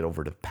able to get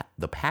over to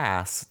the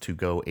pass to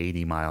go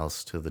 80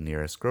 miles to the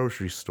nearest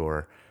grocery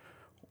store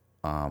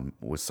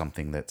was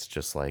something that's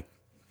just like,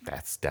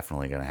 that's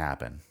definitely going to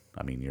happen.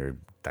 I mean,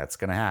 that's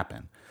going to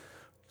happen.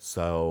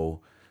 So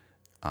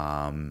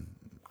I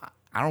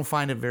don't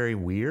find it very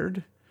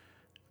weird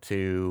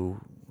to,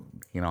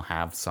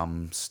 have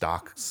some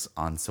stocks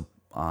on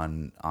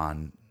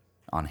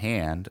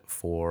hand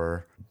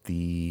for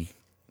the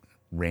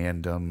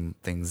random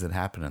things that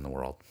happen in the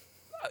world.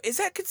 Is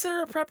that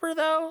considered a prepper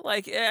though?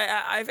 Like,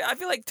 I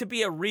feel like to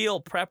be a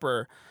real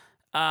prepper,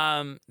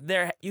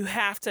 you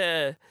have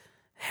to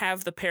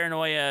have the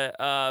paranoia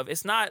of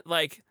it's not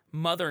like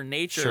Mother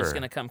Nature is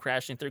going to come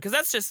crashing through, because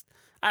that's just,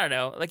 I don't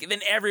know. Like,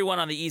 then everyone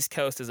on the East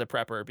Coast is a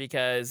prepper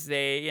because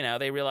they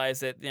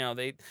realize that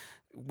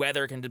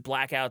weather can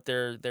black out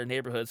their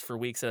neighborhoods for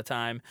weeks at a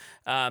time.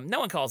 No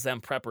one calls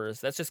them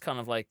preppers. That's just kind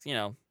of like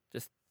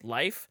just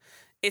life.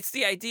 It's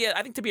the idea,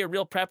 I think, to be a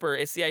real prepper,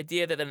 it's the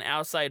idea that an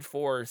outside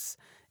force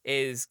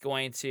is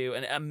going to,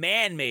 a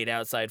man-made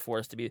outside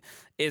force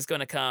is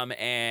going to come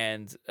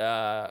and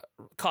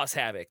cause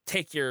havoc.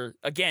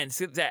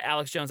 That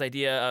Alex Jones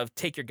idea of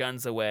take your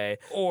guns away,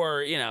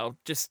 or,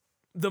 just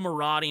the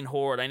marauding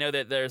horde. I know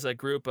that there's a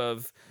group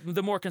of,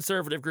 the more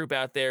conservative group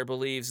out there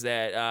believes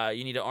that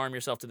you need to arm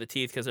yourself to the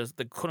teeth because there's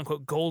the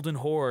quote-unquote golden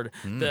horde,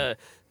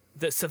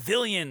 the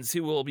civilians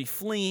who will be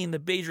fleeing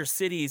the major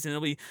cities and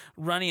they'll be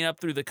running up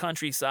through the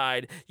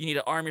countryside. You need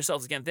to arm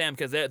yourselves against them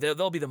because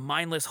they'll be the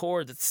mindless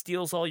horde that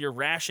steals all your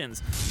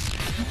rations.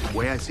 The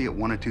way I see it,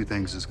 one of two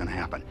things is going to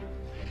happen.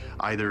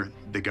 Either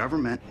the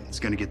government is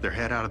going to get their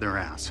head out of their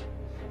ass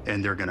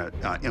and they're going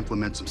to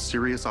implement some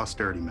serious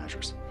austerity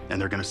measures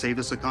and they're going to save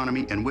this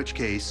economy, in which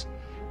case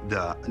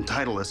the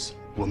entitleists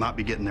will not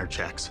be getting their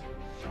checks.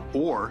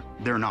 Or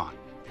they're not,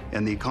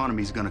 and the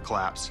economy is going to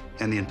collapse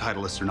and the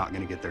entitleists are not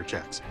going to get their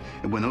checks.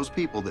 And when those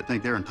people that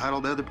think they're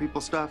entitled to other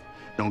people's stuff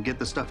don't get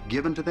the stuff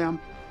given to them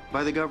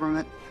by the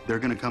government, they're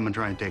going to come and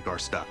try and take our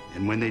stuff.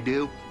 And when they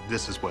do,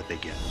 this is what they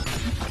get.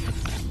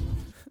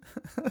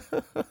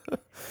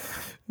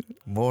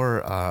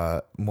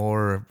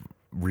 More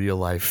real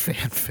life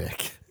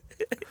fanfic.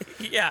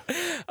 Yeah.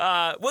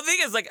 Well, the thing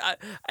is, like,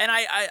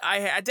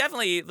 I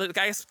definitely,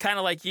 guys, kind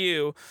of like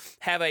you,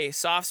 have a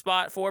soft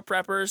spot for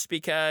preppers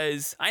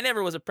because I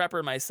never was a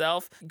prepper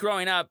myself.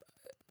 Growing up,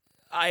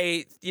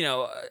 I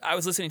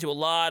was listening to a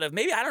lot of,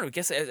 maybe, I don't know,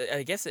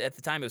 I guess at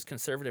the time it was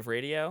conservative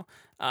radio.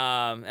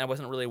 And I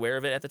wasn't really aware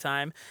of it at the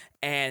time.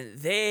 And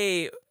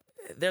the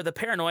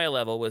paranoia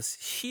level was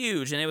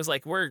huge, and it was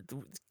like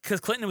because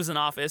Clinton was in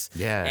office,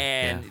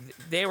 and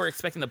they were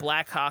expecting the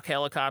Black Hawk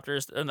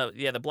helicopters,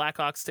 the Black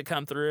Hawks to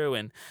come through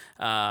and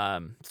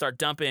start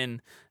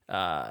dumping,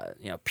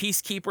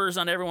 peacekeepers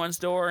on everyone's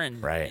door,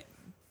 and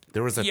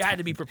there was you had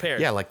to be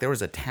prepared. Yeah, like there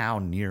was a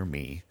town near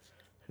me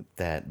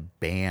that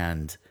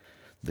banned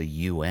the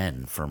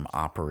UN from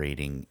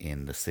operating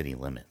in the city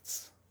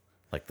limits.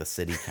 Like the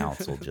city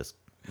council just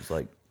was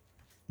like,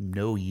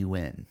 no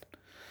UN.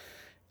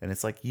 And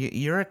it's like,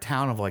 you're a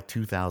town of like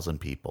 2,000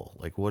 people.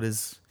 Like, what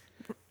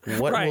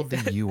will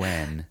the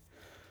UN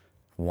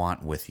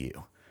want with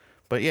you?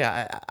 But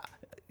yeah,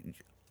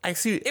 I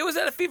see. It was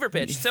at a fever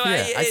pitch. So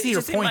yeah, I see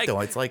your point, though.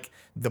 It's like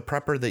the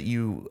prepper that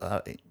you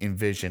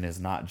envision is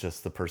not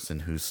just the person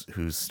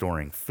who's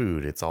storing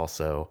food. It's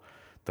also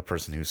the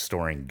person who's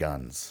storing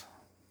guns.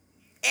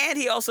 And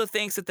he also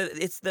thinks that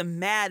it's the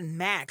Mad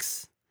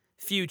Max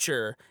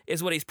future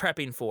is what he's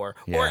prepping for.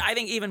 Yeah. Or I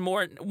think even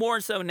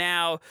more so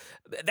now,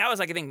 that was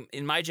like a thing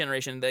in my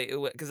generation,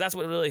 because that's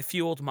what really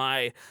fueled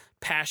my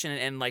passion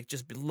and like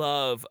just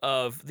love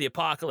of the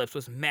apocalypse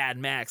was Mad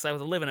Max. I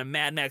was living a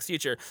Mad Max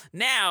future.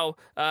 Now,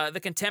 the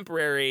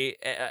contemporary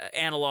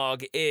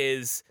analog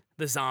is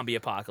the zombie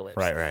apocalypse.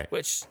 Right.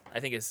 Which I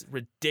think is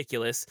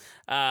ridiculous.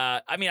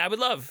 I mean, I would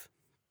love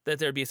that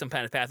there'd be some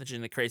kind of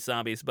pathogen that creates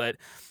zombies, but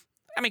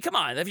I mean, come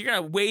on. If you're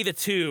going to weigh the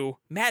two,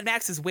 Mad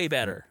Max is way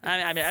better.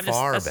 I mean,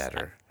 far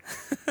better.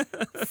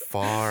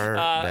 Far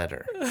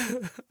better.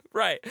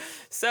 Right.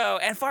 So,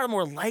 and far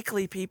more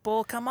likely,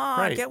 people. Come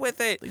on, get with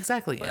it.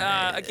 Exactly.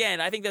 Again,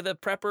 I think that the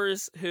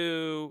preppers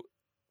who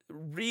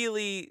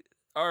really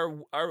are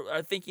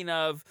thinking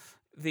of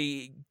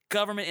the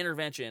government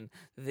intervention,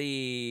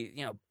 the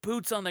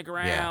boots on the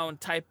ground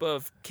type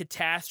of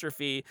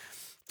catastrophe,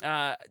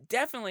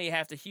 definitely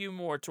have to hew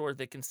more toward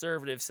the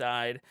conservative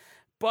side.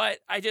 But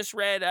I just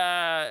read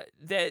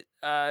that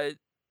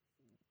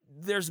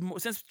there's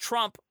since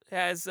Trump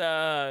has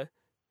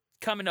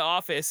come into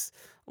office,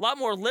 a lot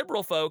more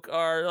liberal folk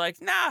are like,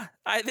 nah,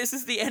 this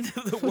is the end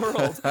of the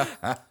world.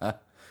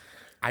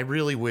 I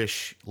really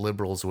wish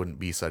liberals wouldn't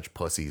be such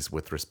pussies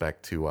with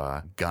respect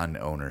to gun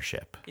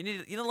ownership.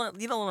 You don't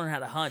learn how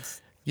to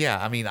hunt.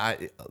 Yeah, I mean,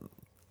 I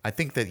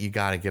think that you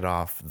got to get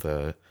off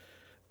the.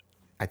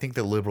 I think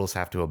the liberals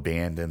have to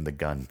abandon the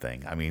gun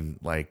thing. I mean,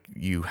 like,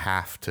 you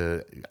have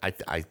to.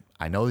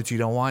 I know that you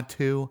don't want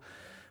to,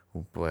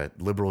 but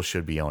liberals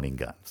should be owning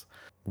guns.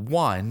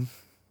 1,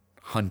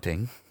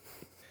 hunting,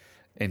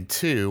 and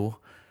 2,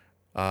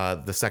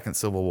 the Second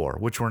Civil War,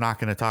 which we're not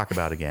going to talk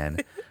about again.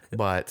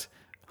 But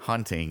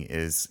hunting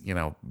is,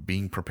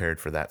 being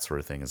prepared for that sort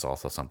of thing is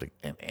also something,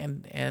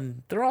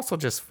 and they're also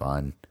just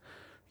fun.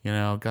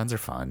 Guns are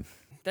fun.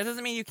 That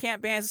doesn't mean you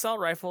can't ban assault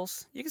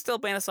rifles. You can still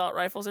ban assault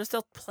rifles. There's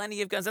still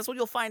plenty of guns. That's what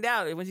you'll find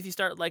out if you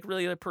start like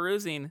really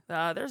perusing.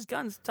 There's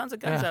tons of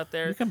guns out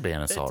there. You can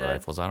ban assault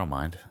rifles. I don't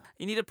mind.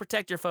 You need to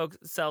protect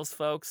yourselves,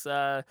 folks,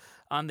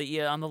 on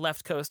the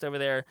left coast over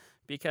there,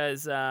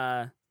 because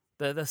the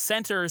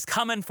center is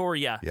coming for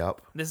you.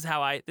 Yep. This is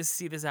how I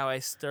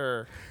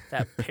stir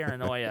that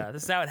paranoia.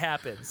 This is how it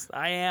happens.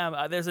 I am.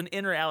 There's an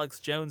inner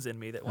Alex Jones in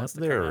me that wants to.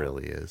 There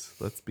really is.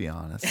 Let's be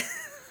honest.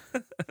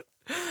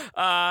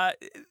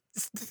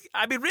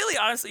 I mean, really,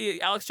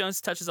 honestly, Alex Jones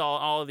touches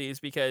all of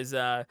these because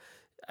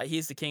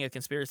he's the king of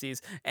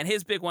conspiracies, and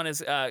his big one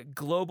is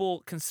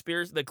global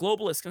conspiracy, the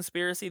globalist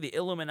conspiracy, the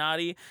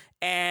Illuminati,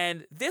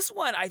 and this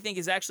one I think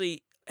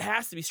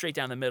has to be straight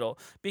down the middle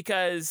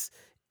because,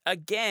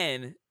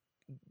 again,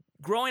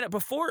 growing up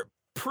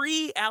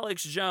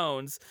pre-Alex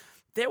Jones,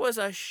 there was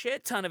a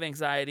shit ton of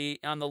anxiety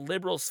on the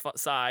liberals'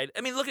 side.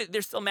 I mean, look at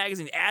there's still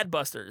magazine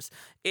Adbusters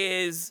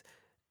is.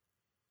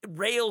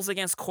 Rails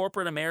against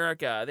corporate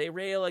America. They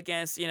rail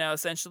against,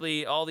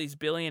 essentially all these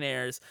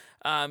billionaires.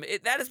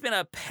 That has been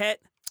a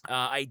pet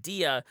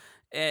idea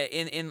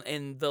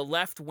in the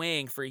left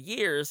wing for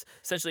years.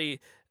 Essentially,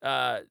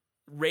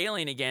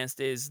 railing against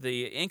is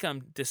the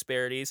income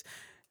disparities.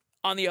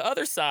 On the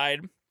other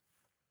side,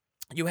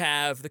 you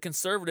have the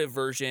conservative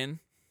version,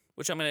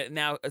 which I'm going to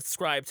now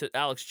ascribe to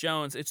Alex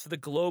Jones. It's the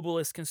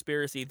globalist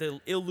conspiracy, the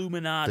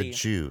Illuminati. The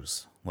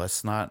Jews.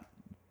 Let's not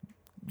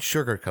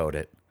sugarcoat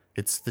it.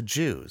 It's the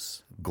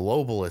Jews.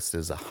 Globalist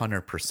is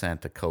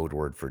 100% a code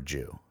word for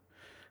Jew.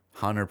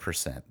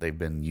 100%. They've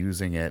been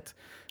using it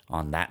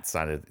on that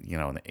side of,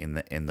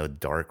 in the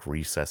dark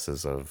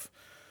recesses of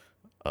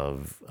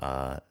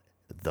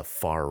the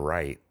far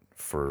right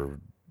for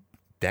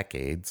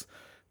decades.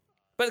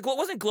 But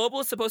wasn't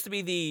globalist supposed to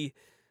be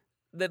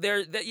that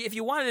if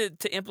you wanted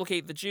to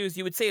implicate the Jews,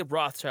 you would say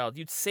Rothschild,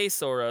 you'd say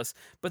Soros,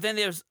 but then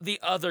there's the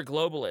other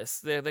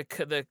globalists,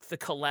 the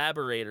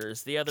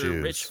collaborators, the other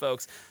Jews. rich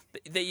folks.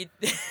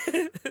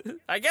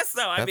 I guess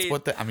so.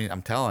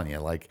 I'm telling you,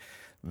 like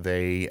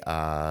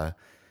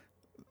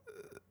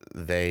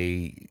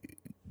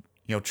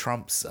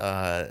Trump's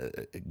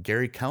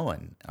Gary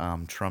Cohen,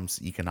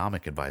 Trump's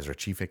economic advisor,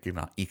 chief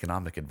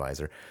economic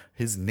advisor,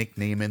 his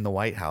nickname in the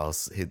White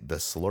House, the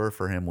slur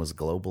for him was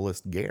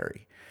Globalist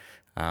Gary.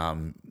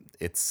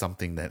 It's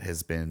something that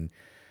has been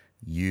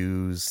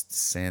used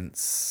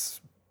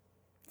since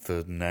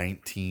the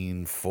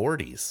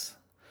 1940s,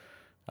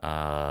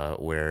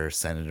 where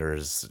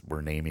senators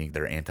were naming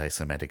their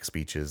anti-Semitic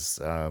speeches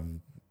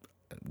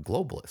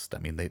globalist. I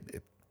mean,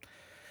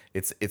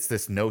 it's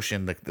this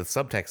notion. The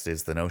subtext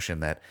is the notion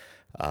that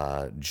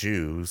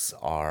Jews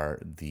are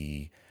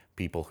the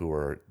people who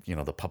are,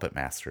 the puppet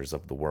masters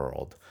of the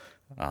world,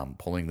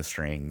 pulling the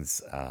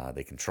strings.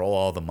 They control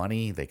all the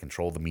money. They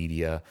control the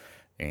media.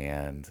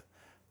 And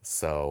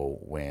so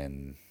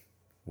when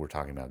we're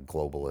talking about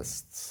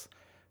globalists,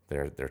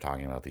 they're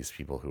talking about these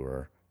people who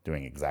are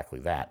doing exactly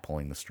that,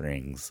 pulling the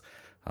strings,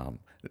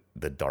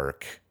 the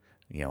dark,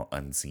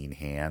 unseen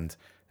hand.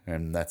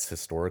 And that's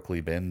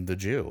historically been the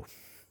Jew.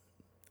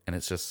 And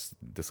it's just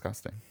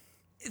disgusting.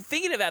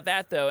 Thinking about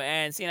that, though,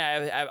 and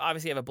I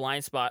obviously have a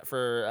blind spot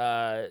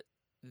for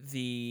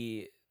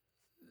the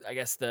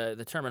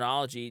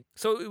terminology.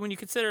 So when you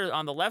consider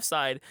on the left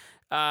side,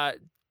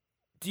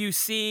 do you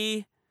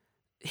see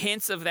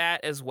hints of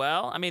that as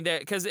well? I mean,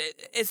 because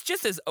it's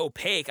just as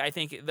opaque. I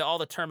think all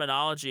the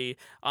terminology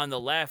on the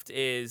left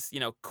is,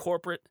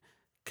 corporate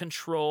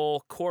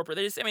control, corporate.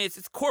 It's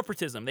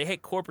corporatism. They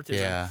hate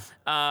corporatism.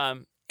 Yeah.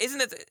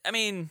 Isn't it? I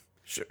mean.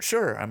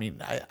 Sure. I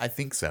mean, I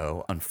think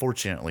so.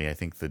 Unfortunately, I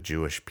think the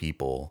Jewish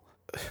people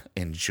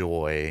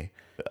enjoy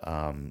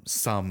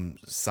some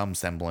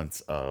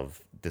semblance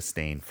of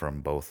disdain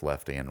from both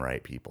left and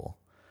right people,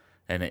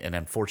 and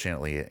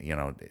unfortunately,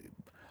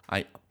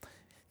 I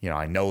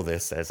know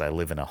this as I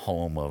live in a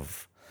home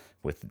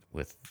with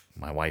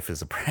my wife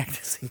is a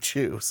practicing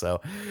Jew,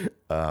 so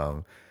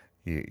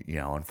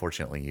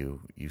unfortunately,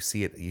 you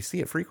see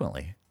it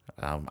frequently,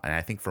 and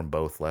I think from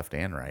both left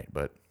and right,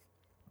 but.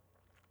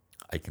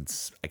 I can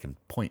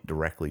point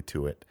directly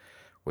to it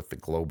with the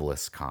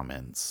globalist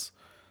comments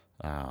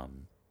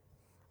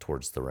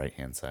towards the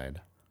right-hand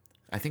side.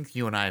 I think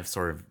you and I have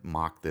sort of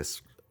mocked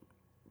this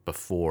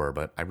before,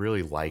 but I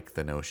really like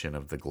the notion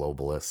of the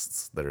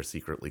globalists that are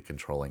secretly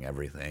controlling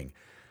everything,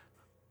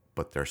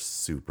 but they're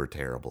super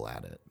terrible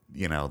at it.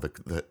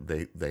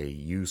 They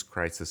use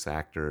crisis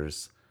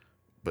actors,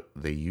 but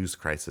they use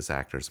crisis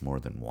actors more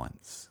than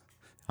once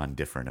on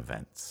different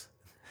events.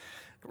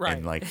 Right.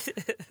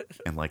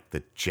 And like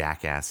the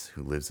jackass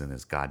who lives in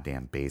his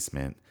goddamn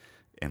basement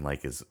and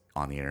is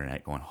on the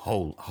internet going,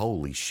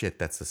 holy shit,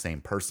 that's the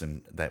same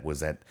person that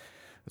was at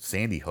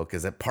Sandy Hook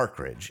as at Park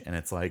Ridge. And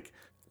it's like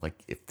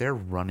if they're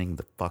running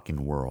the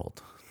fucking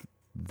world,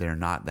 they're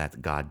not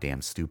that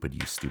goddamn stupid,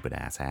 you stupid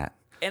ass hat.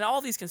 And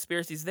all these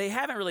conspiracies, they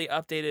haven't really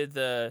updated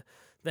the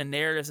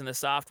narratives in the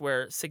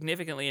software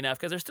significantly enough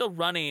because they're still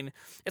running.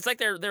 It's like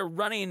they're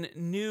running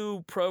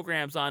new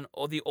programs on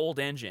the old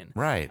engine.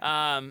 Right.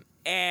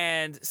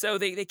 And so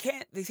they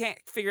can't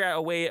figure out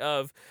a way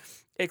of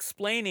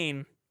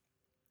explaining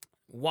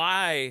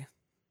why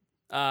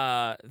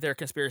their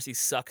conspiracies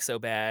suck so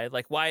bad.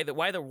 Like why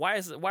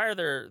are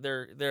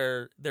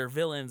their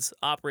villains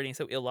operating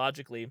so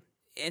illogically?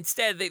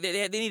 Instead, they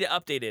need to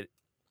update it.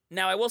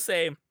 Now, I will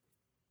say,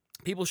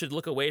 people should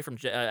look away from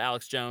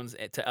Alex Jones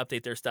to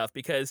update their stuff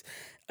because,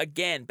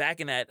 again, back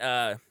in that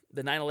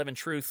the 9/11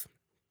 Truth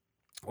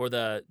or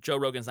the Joe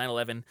Rogan's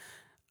 9/11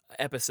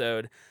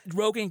 episode,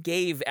 Rogan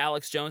gave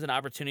Alex Jones an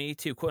opportunity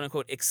to quote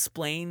unquote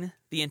explain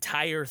the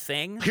entire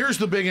thing. Here's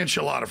the big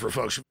enchilada for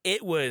folks.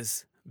 It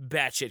was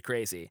batshit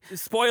crazy.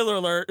 Spoiler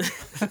alert.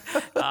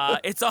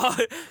 It's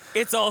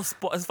all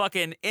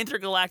fucking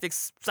intergalactic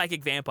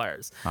psychic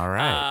vampires. All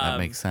right, that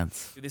makes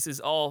sense. This is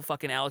all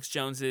fucking Alex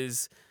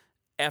Jones's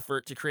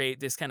effort to create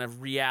this kind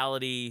of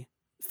reality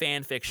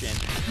fan fiction.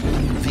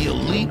 The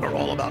elite are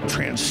all about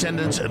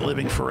transcendence and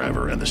living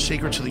forever and the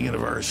secrets of the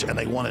universe, and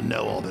they want to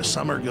know all this.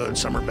 Some are good,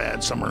 some are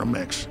bad, some are a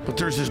mix. But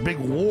there's this big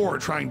war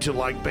trying to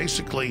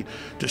basically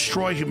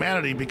destroy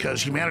humanity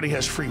because humanity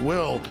has free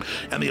will,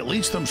 and the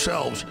elites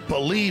themselves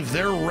believe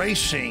they're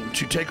racing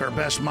to take our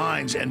best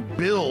minds and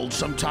build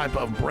some type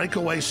of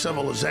breakaway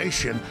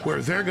civilization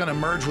where they're going to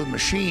merge with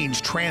machines,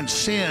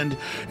 transcend,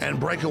 and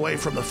break away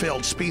from the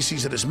failed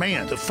species that is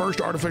man. The first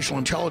artificial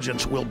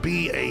intelligence will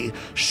be a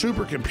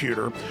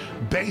supercomputer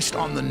based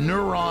on the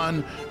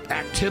neuron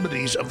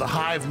activities of the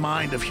hive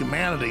mind of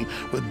humanity,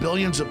 with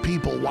billions of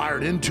people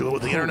wired into it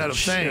with the Internet of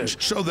Things,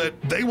 so that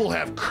they will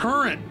have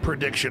current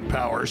prediction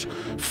powers,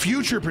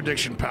 future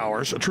prediction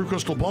powers, a true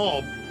crystal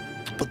ball.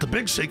 But the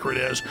big secret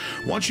is,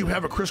 once you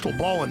have a crystal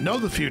ball and know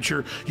the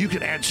future, you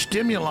can add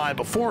stimuli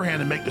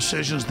beforehand and make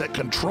decisions that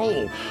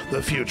control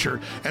the future.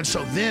 And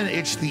so then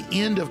it's the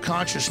end of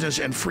consciousness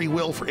and free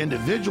will for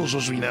individuals,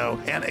 as we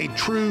know, and a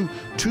true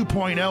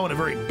 2.0 in a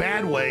very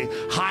bad way,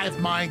 hive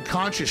mind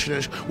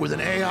consciousness with an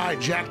AI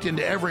jacked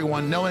into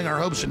everyone, knowing our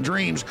hopes and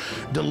dreams,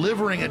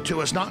 delivering it to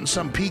us, not in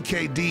some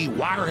PKD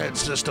wirehead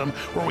system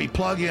where we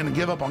plug in and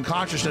give up on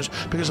consciousness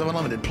because of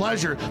unlimited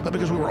pleasure, but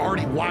because we were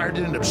already wired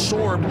in and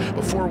absorbed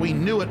before we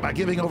knew it, by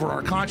giving over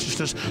our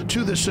consciousness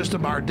to this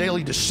system by our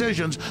daily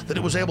decisions that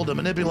it was able to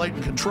manipulate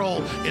and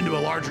control into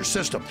a larger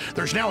system.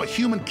 There's now a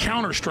human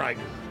counterstrike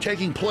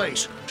taking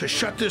place to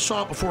shut this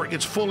off before it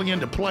gets fully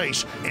into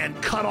place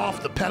and cut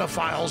off the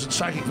pedophiles and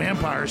psychic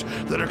vampires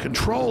that are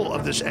control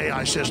of this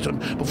AI system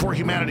before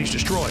humanity's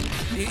destroyed.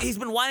 He's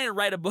been wanting to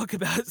write a book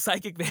about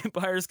psychic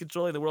vampires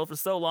controlling the world for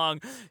so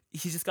long.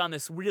 He's just gone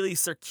this really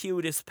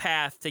circuitous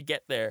path to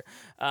get there.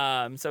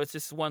 So it's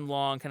just one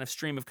long kind of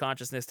stream of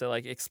consciousness to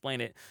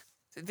explain it.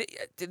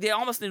 They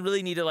almost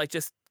really need to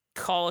just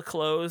call a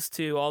close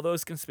to all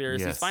those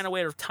conspiracies, find a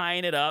way of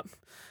tying it up,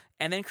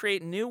 and then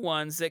create new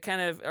ones that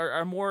kind of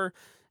are more,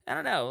 I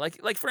don't know,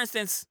 like for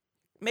instance,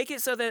 make it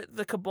so that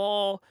the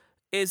cabal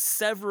is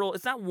several,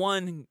 it's not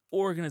one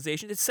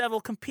organization, it's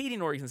several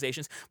competing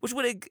organizations, which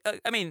would,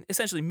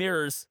 essentially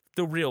mirrors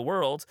the real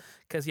world,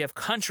 because you have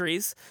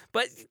countries,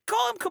 but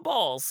call them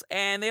cabals,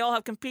 and they all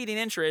have competing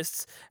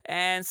interests,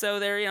 and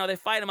so they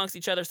fight amongst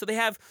each other, so they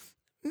have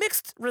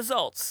mixed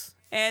results.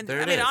 And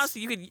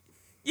honestly,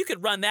 you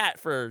could run that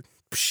for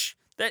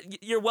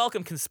that. You're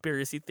welcome,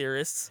 conspiracy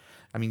theorists.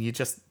 You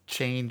just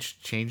change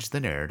the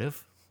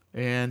narrative,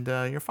 and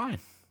you're fine.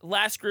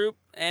 Last group,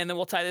 and then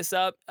we'll tie this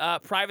up.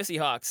 Privacy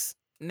hawks.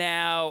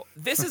 Now,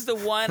 this is the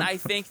one I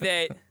think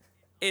that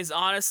is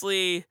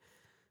honestly,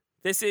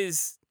 this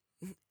is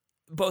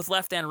both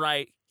left and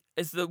right.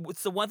 It's the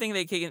one thing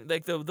they can,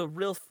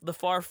 the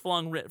far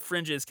flung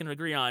fringes can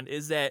agree on,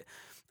 is that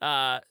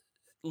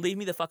leave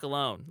me the fuck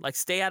alone.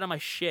 Stay out of my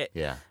shit.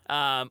 Yeah.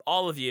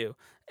 All of you.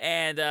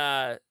 And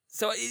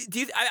so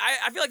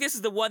I feel like this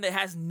is the one that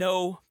has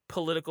no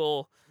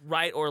political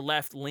right or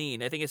left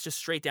lean. I think it's just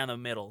straight down the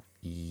middle.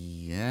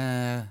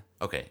 Yeah.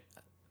 Okay.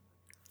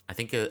 I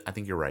think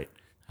you're right.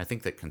 I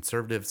think that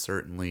conservatives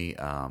certainly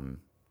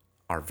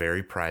are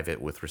very private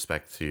with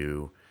respect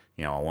to,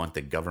 I want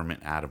the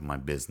government out of my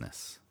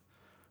business.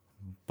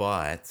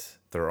 But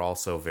they're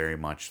also very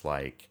much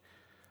like,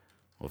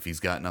 well, if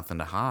he's got nothing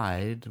to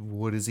hide,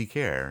 what does he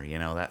care?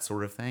 That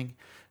sort of thing.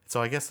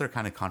 So I guess they're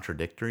kind of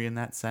contradictory in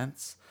that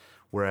sense.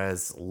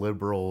 Whereas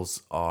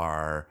liberals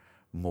are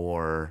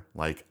more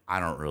like, I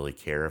don't really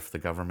care if the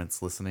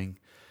government's listening.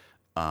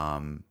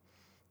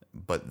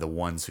 But the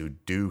ones who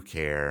do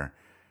care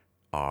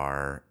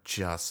are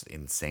just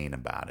insane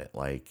about it.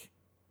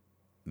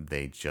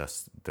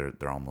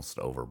 They're almost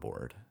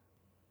overboard.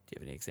 Do you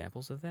have any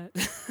examples of that?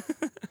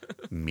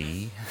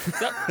 Me?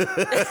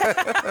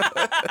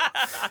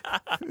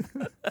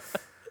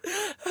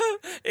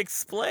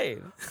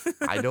 Explain.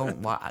 I don't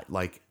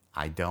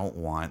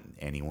want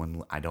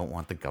anyone. I don't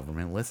want the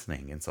government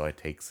listening, and so I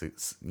take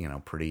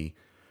pretty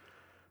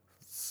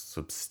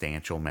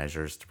substantial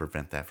measures to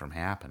prevent that from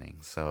happening.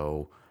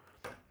 So,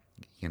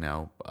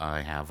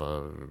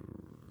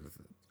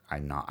 I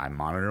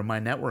monitor my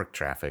network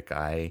traffic.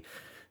 I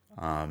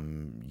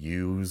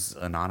use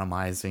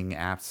anonymizing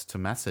apps to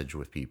message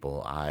with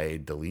people. I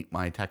delete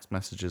my text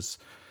messages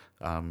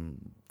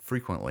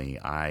frequently.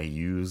 I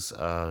use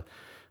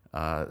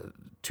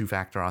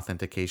two-factor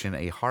authentication,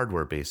 a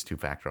hardware-based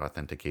two-factor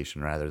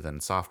authentication rather than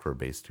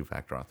software-based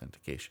two-factor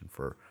authentication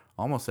for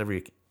almost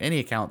any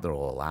account that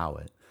will allow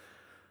it.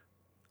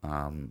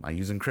 I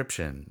use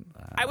encryption.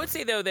 I would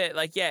say though that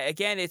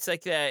again, it's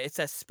it's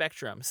a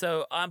spectrum.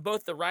 So on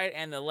both the right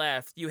and the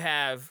left, you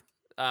have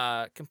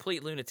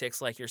complete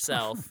lunatics like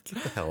yourself.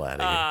 Get the hell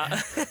out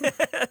of here.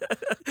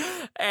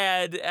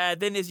 And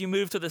then as you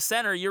move to the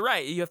center, you're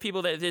right. You have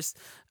people that just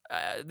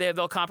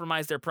they'll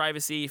compromise their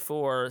privacy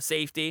for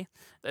safety.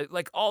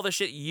 All the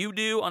shit you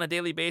do on a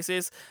daily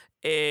basis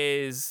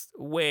is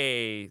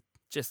way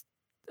just.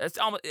 It's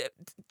almost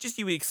just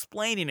you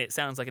explaining it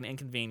sounds like an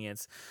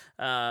inconvenience.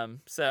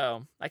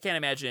 So I can't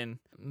imagine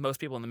most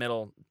people in the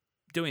middle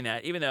doing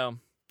that, even though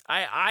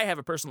I have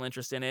a personal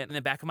interest in it. In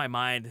the back of my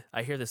mind,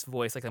 I hear this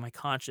voice, like my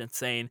conscience,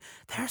 saying,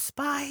 "They're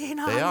spying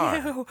on you." They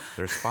are.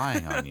 They're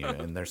spying on you,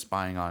 and they're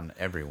spying on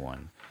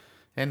everyone.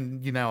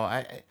 And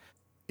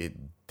it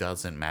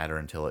doesn't matter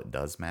until it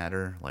does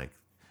matter. Like,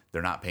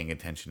 they're not paying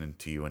attention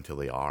to you until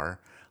they are.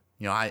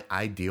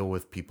 I deal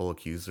with people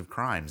accused of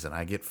crimes, and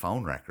I get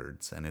phone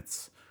records, and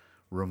it's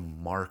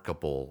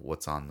remarkable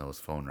what's on those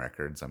phone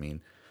records. I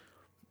mean,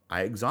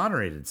 I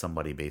exonerated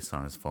somebody based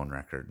on his phone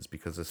records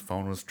because his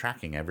phone was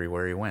tracking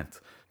everywhere he went.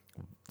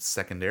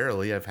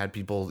 Secondarily, I've had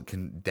people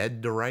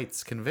dead to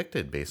rights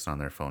convicted based on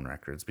their phone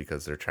records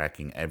because they're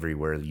tracking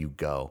everywhere you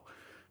go.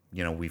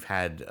 We've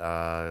had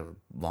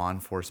law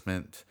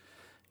enforcement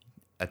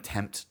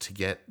attempt to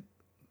get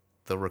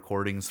the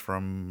recordings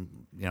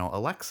from,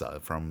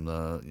 Alexa, from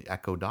the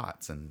Echo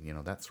Dots and,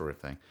 that sort of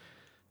thing.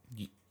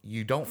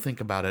 You don't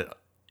think about it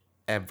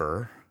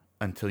ever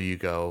until you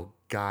go,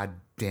 God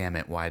damn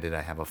it, why did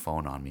I have a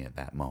phone on me at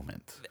that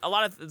moment? A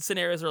lot of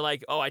scenarios are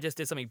like, oh, I just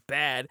did something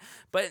bad,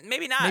 but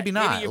maybe not. Maybe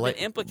not. Maybe you've been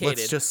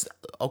implicated.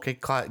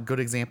 Good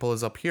example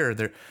is up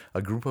here.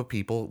 A group of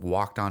people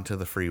walked onto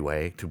the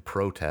freeway to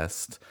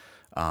protest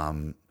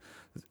some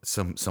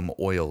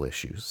oil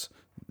issues.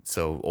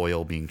 So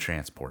oil being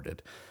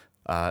transported.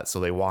 So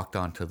they walked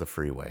onto the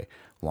freeway.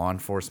 Law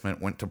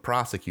enforcement went to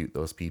prosecute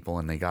those people,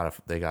 and they got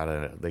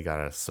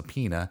a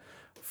subpoena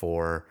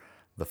for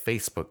the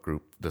Facebook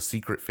group, the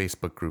secret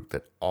Facebook group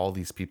that all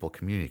these people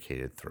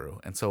communicated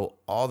through. And so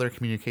all their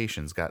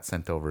communications got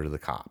sent over to the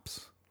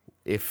cops.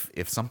 If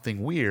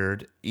something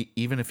weird,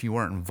 even if you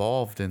weren't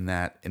involved in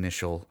that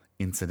initial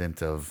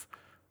incident of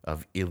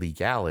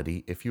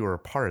illegality, if you were a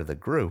part of the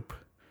group,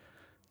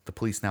 the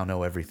police now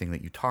know everything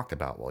that you talked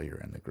about while you're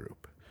in the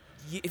group.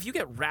 If you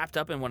get wrapped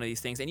up in one of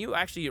these things and you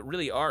actually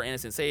really are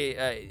innocent,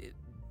 say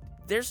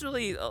there's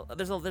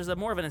a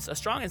more of a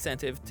strong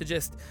incentive to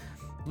just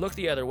look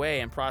the other way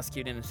and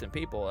prosecute innocent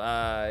people.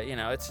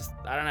 It's just,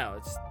 I don't know.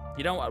 It's,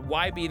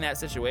 why be in that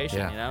situation?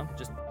 Yeah.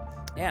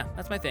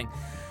 That's my thing.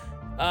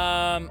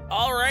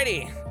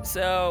 Alrighty.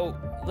 So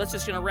let's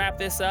just gonna wrap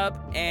this up.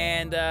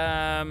 And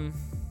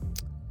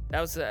that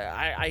was,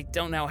 I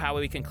don't know how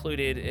we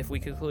concluded, if we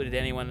concluded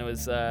anyone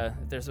was, if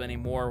there's any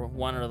more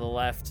one or the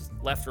left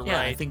or yeah,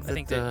 right. I think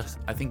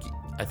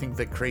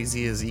that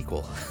crazy is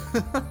equal.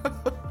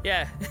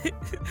 Yeah.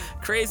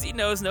 Crazy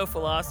knows no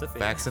philosophy.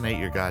 Vaccinate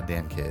your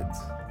goddamn kids.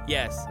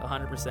 Yes,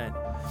 100%.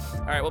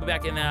 All right, we'll be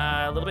back in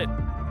a little bit.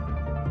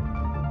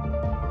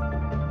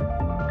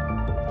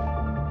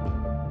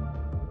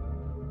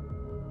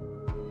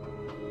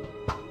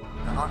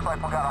 It looks like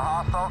we got a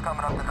hostile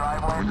coming up the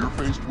driveway. When you're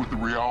faced with the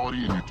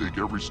reality and you take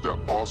every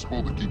step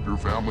possible to keep your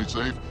family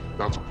safe,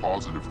 that's a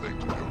positive thing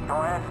to do.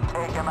 Go ahead and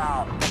take him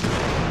out.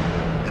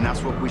 And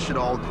that's what we should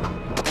all do.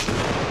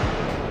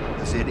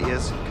 Because it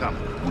is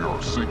coming. We are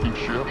a sinking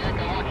ship.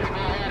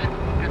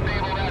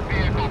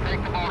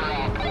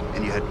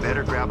 And you had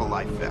better grab a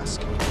life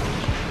vest.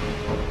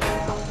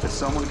 If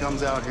someone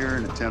comes out here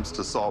and attempts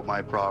to assault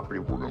my property,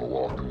 we're gonna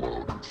lock and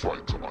load and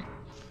fight someone.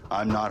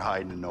 I'm not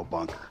hiding in no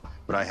bunker,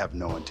 but I have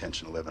no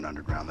intention of living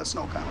underground. That's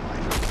no kind of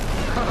life.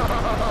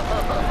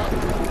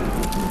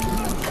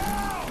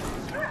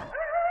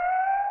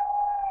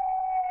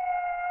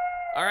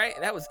 All right,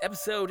 that was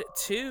episode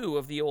 2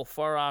 of the old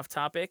Far Off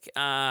Topic.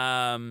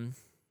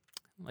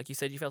 Like you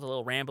said, you felt a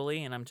little rambly,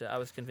 and I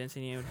was trying to convince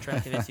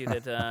you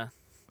that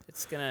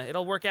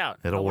it'll work out.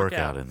 It'll work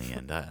out in the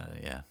end.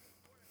 Yeah.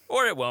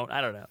 Or it won't.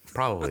 I don't know.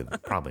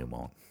 Probably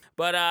won't.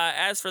 But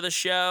as for the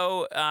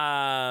show,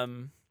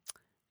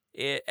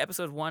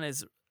 episode 1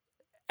 is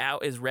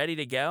ready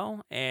to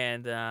go,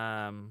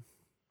 and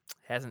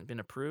hasn't been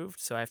approved,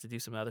 so I have to do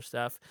some other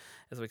stuff,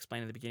 as we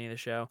explained at the beginning of the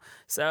show.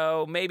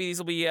 So maybe these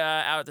will be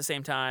out at the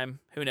same time.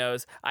 Who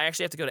knows? I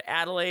actually have to go to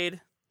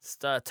Adelaide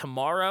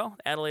tomorrow,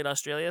 Adelaide,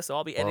 Australia, so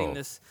I'll be editing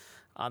this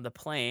on the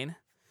plane.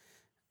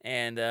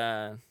 And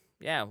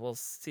we'll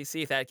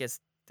see if that gets.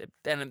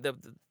 Then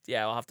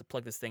I'll have to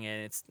plug this thing in.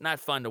 It's not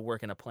fun to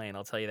work in a plane,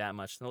 I'll tell you that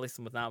much. At least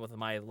not with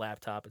my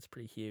laptop. It's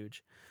pretty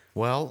huge.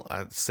 Well,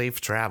 safe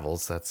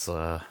travels. That's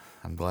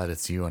I'm glad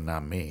it's you and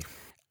not me.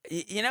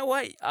 You know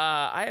what?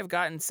 I have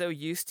gotten so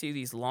used to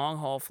these long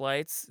haul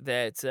flights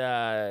that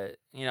I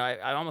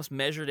almost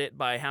measured it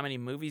by how many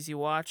movies you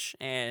watch,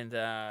 and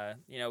at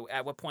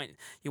what point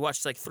you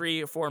watch like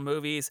 3 or 4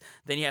 movies,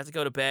 then you have to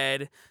go to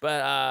bed.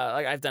 But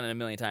I've done it a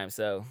million times,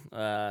 so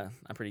I'm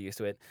pretty used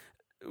to it.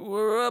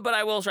 But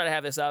I will try to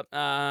have this up, in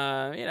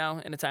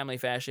a timely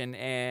fashion.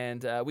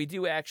 And we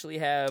do actually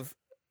have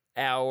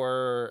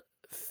our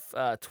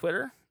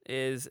Twitter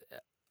is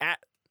at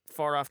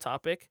Far Off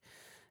Topic.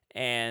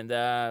 And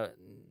a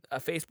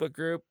Facebook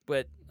group,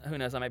 but who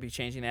knows, I might be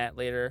changing that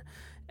later.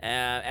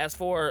 As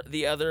for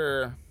the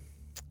other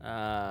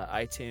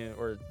iTunes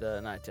or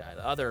the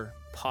other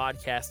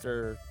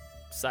podcaster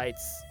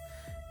sites,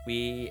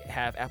 we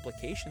have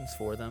applications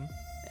for them.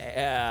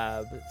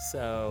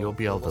 So you'll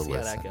be able to see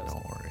listen. How that goes.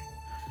 Don't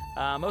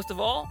worry. Most of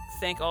all,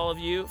 thank all of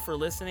you for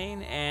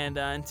listening, and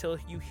until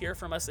you hear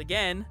from us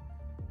again,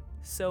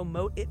 so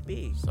mote it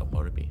be. So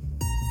mote it be.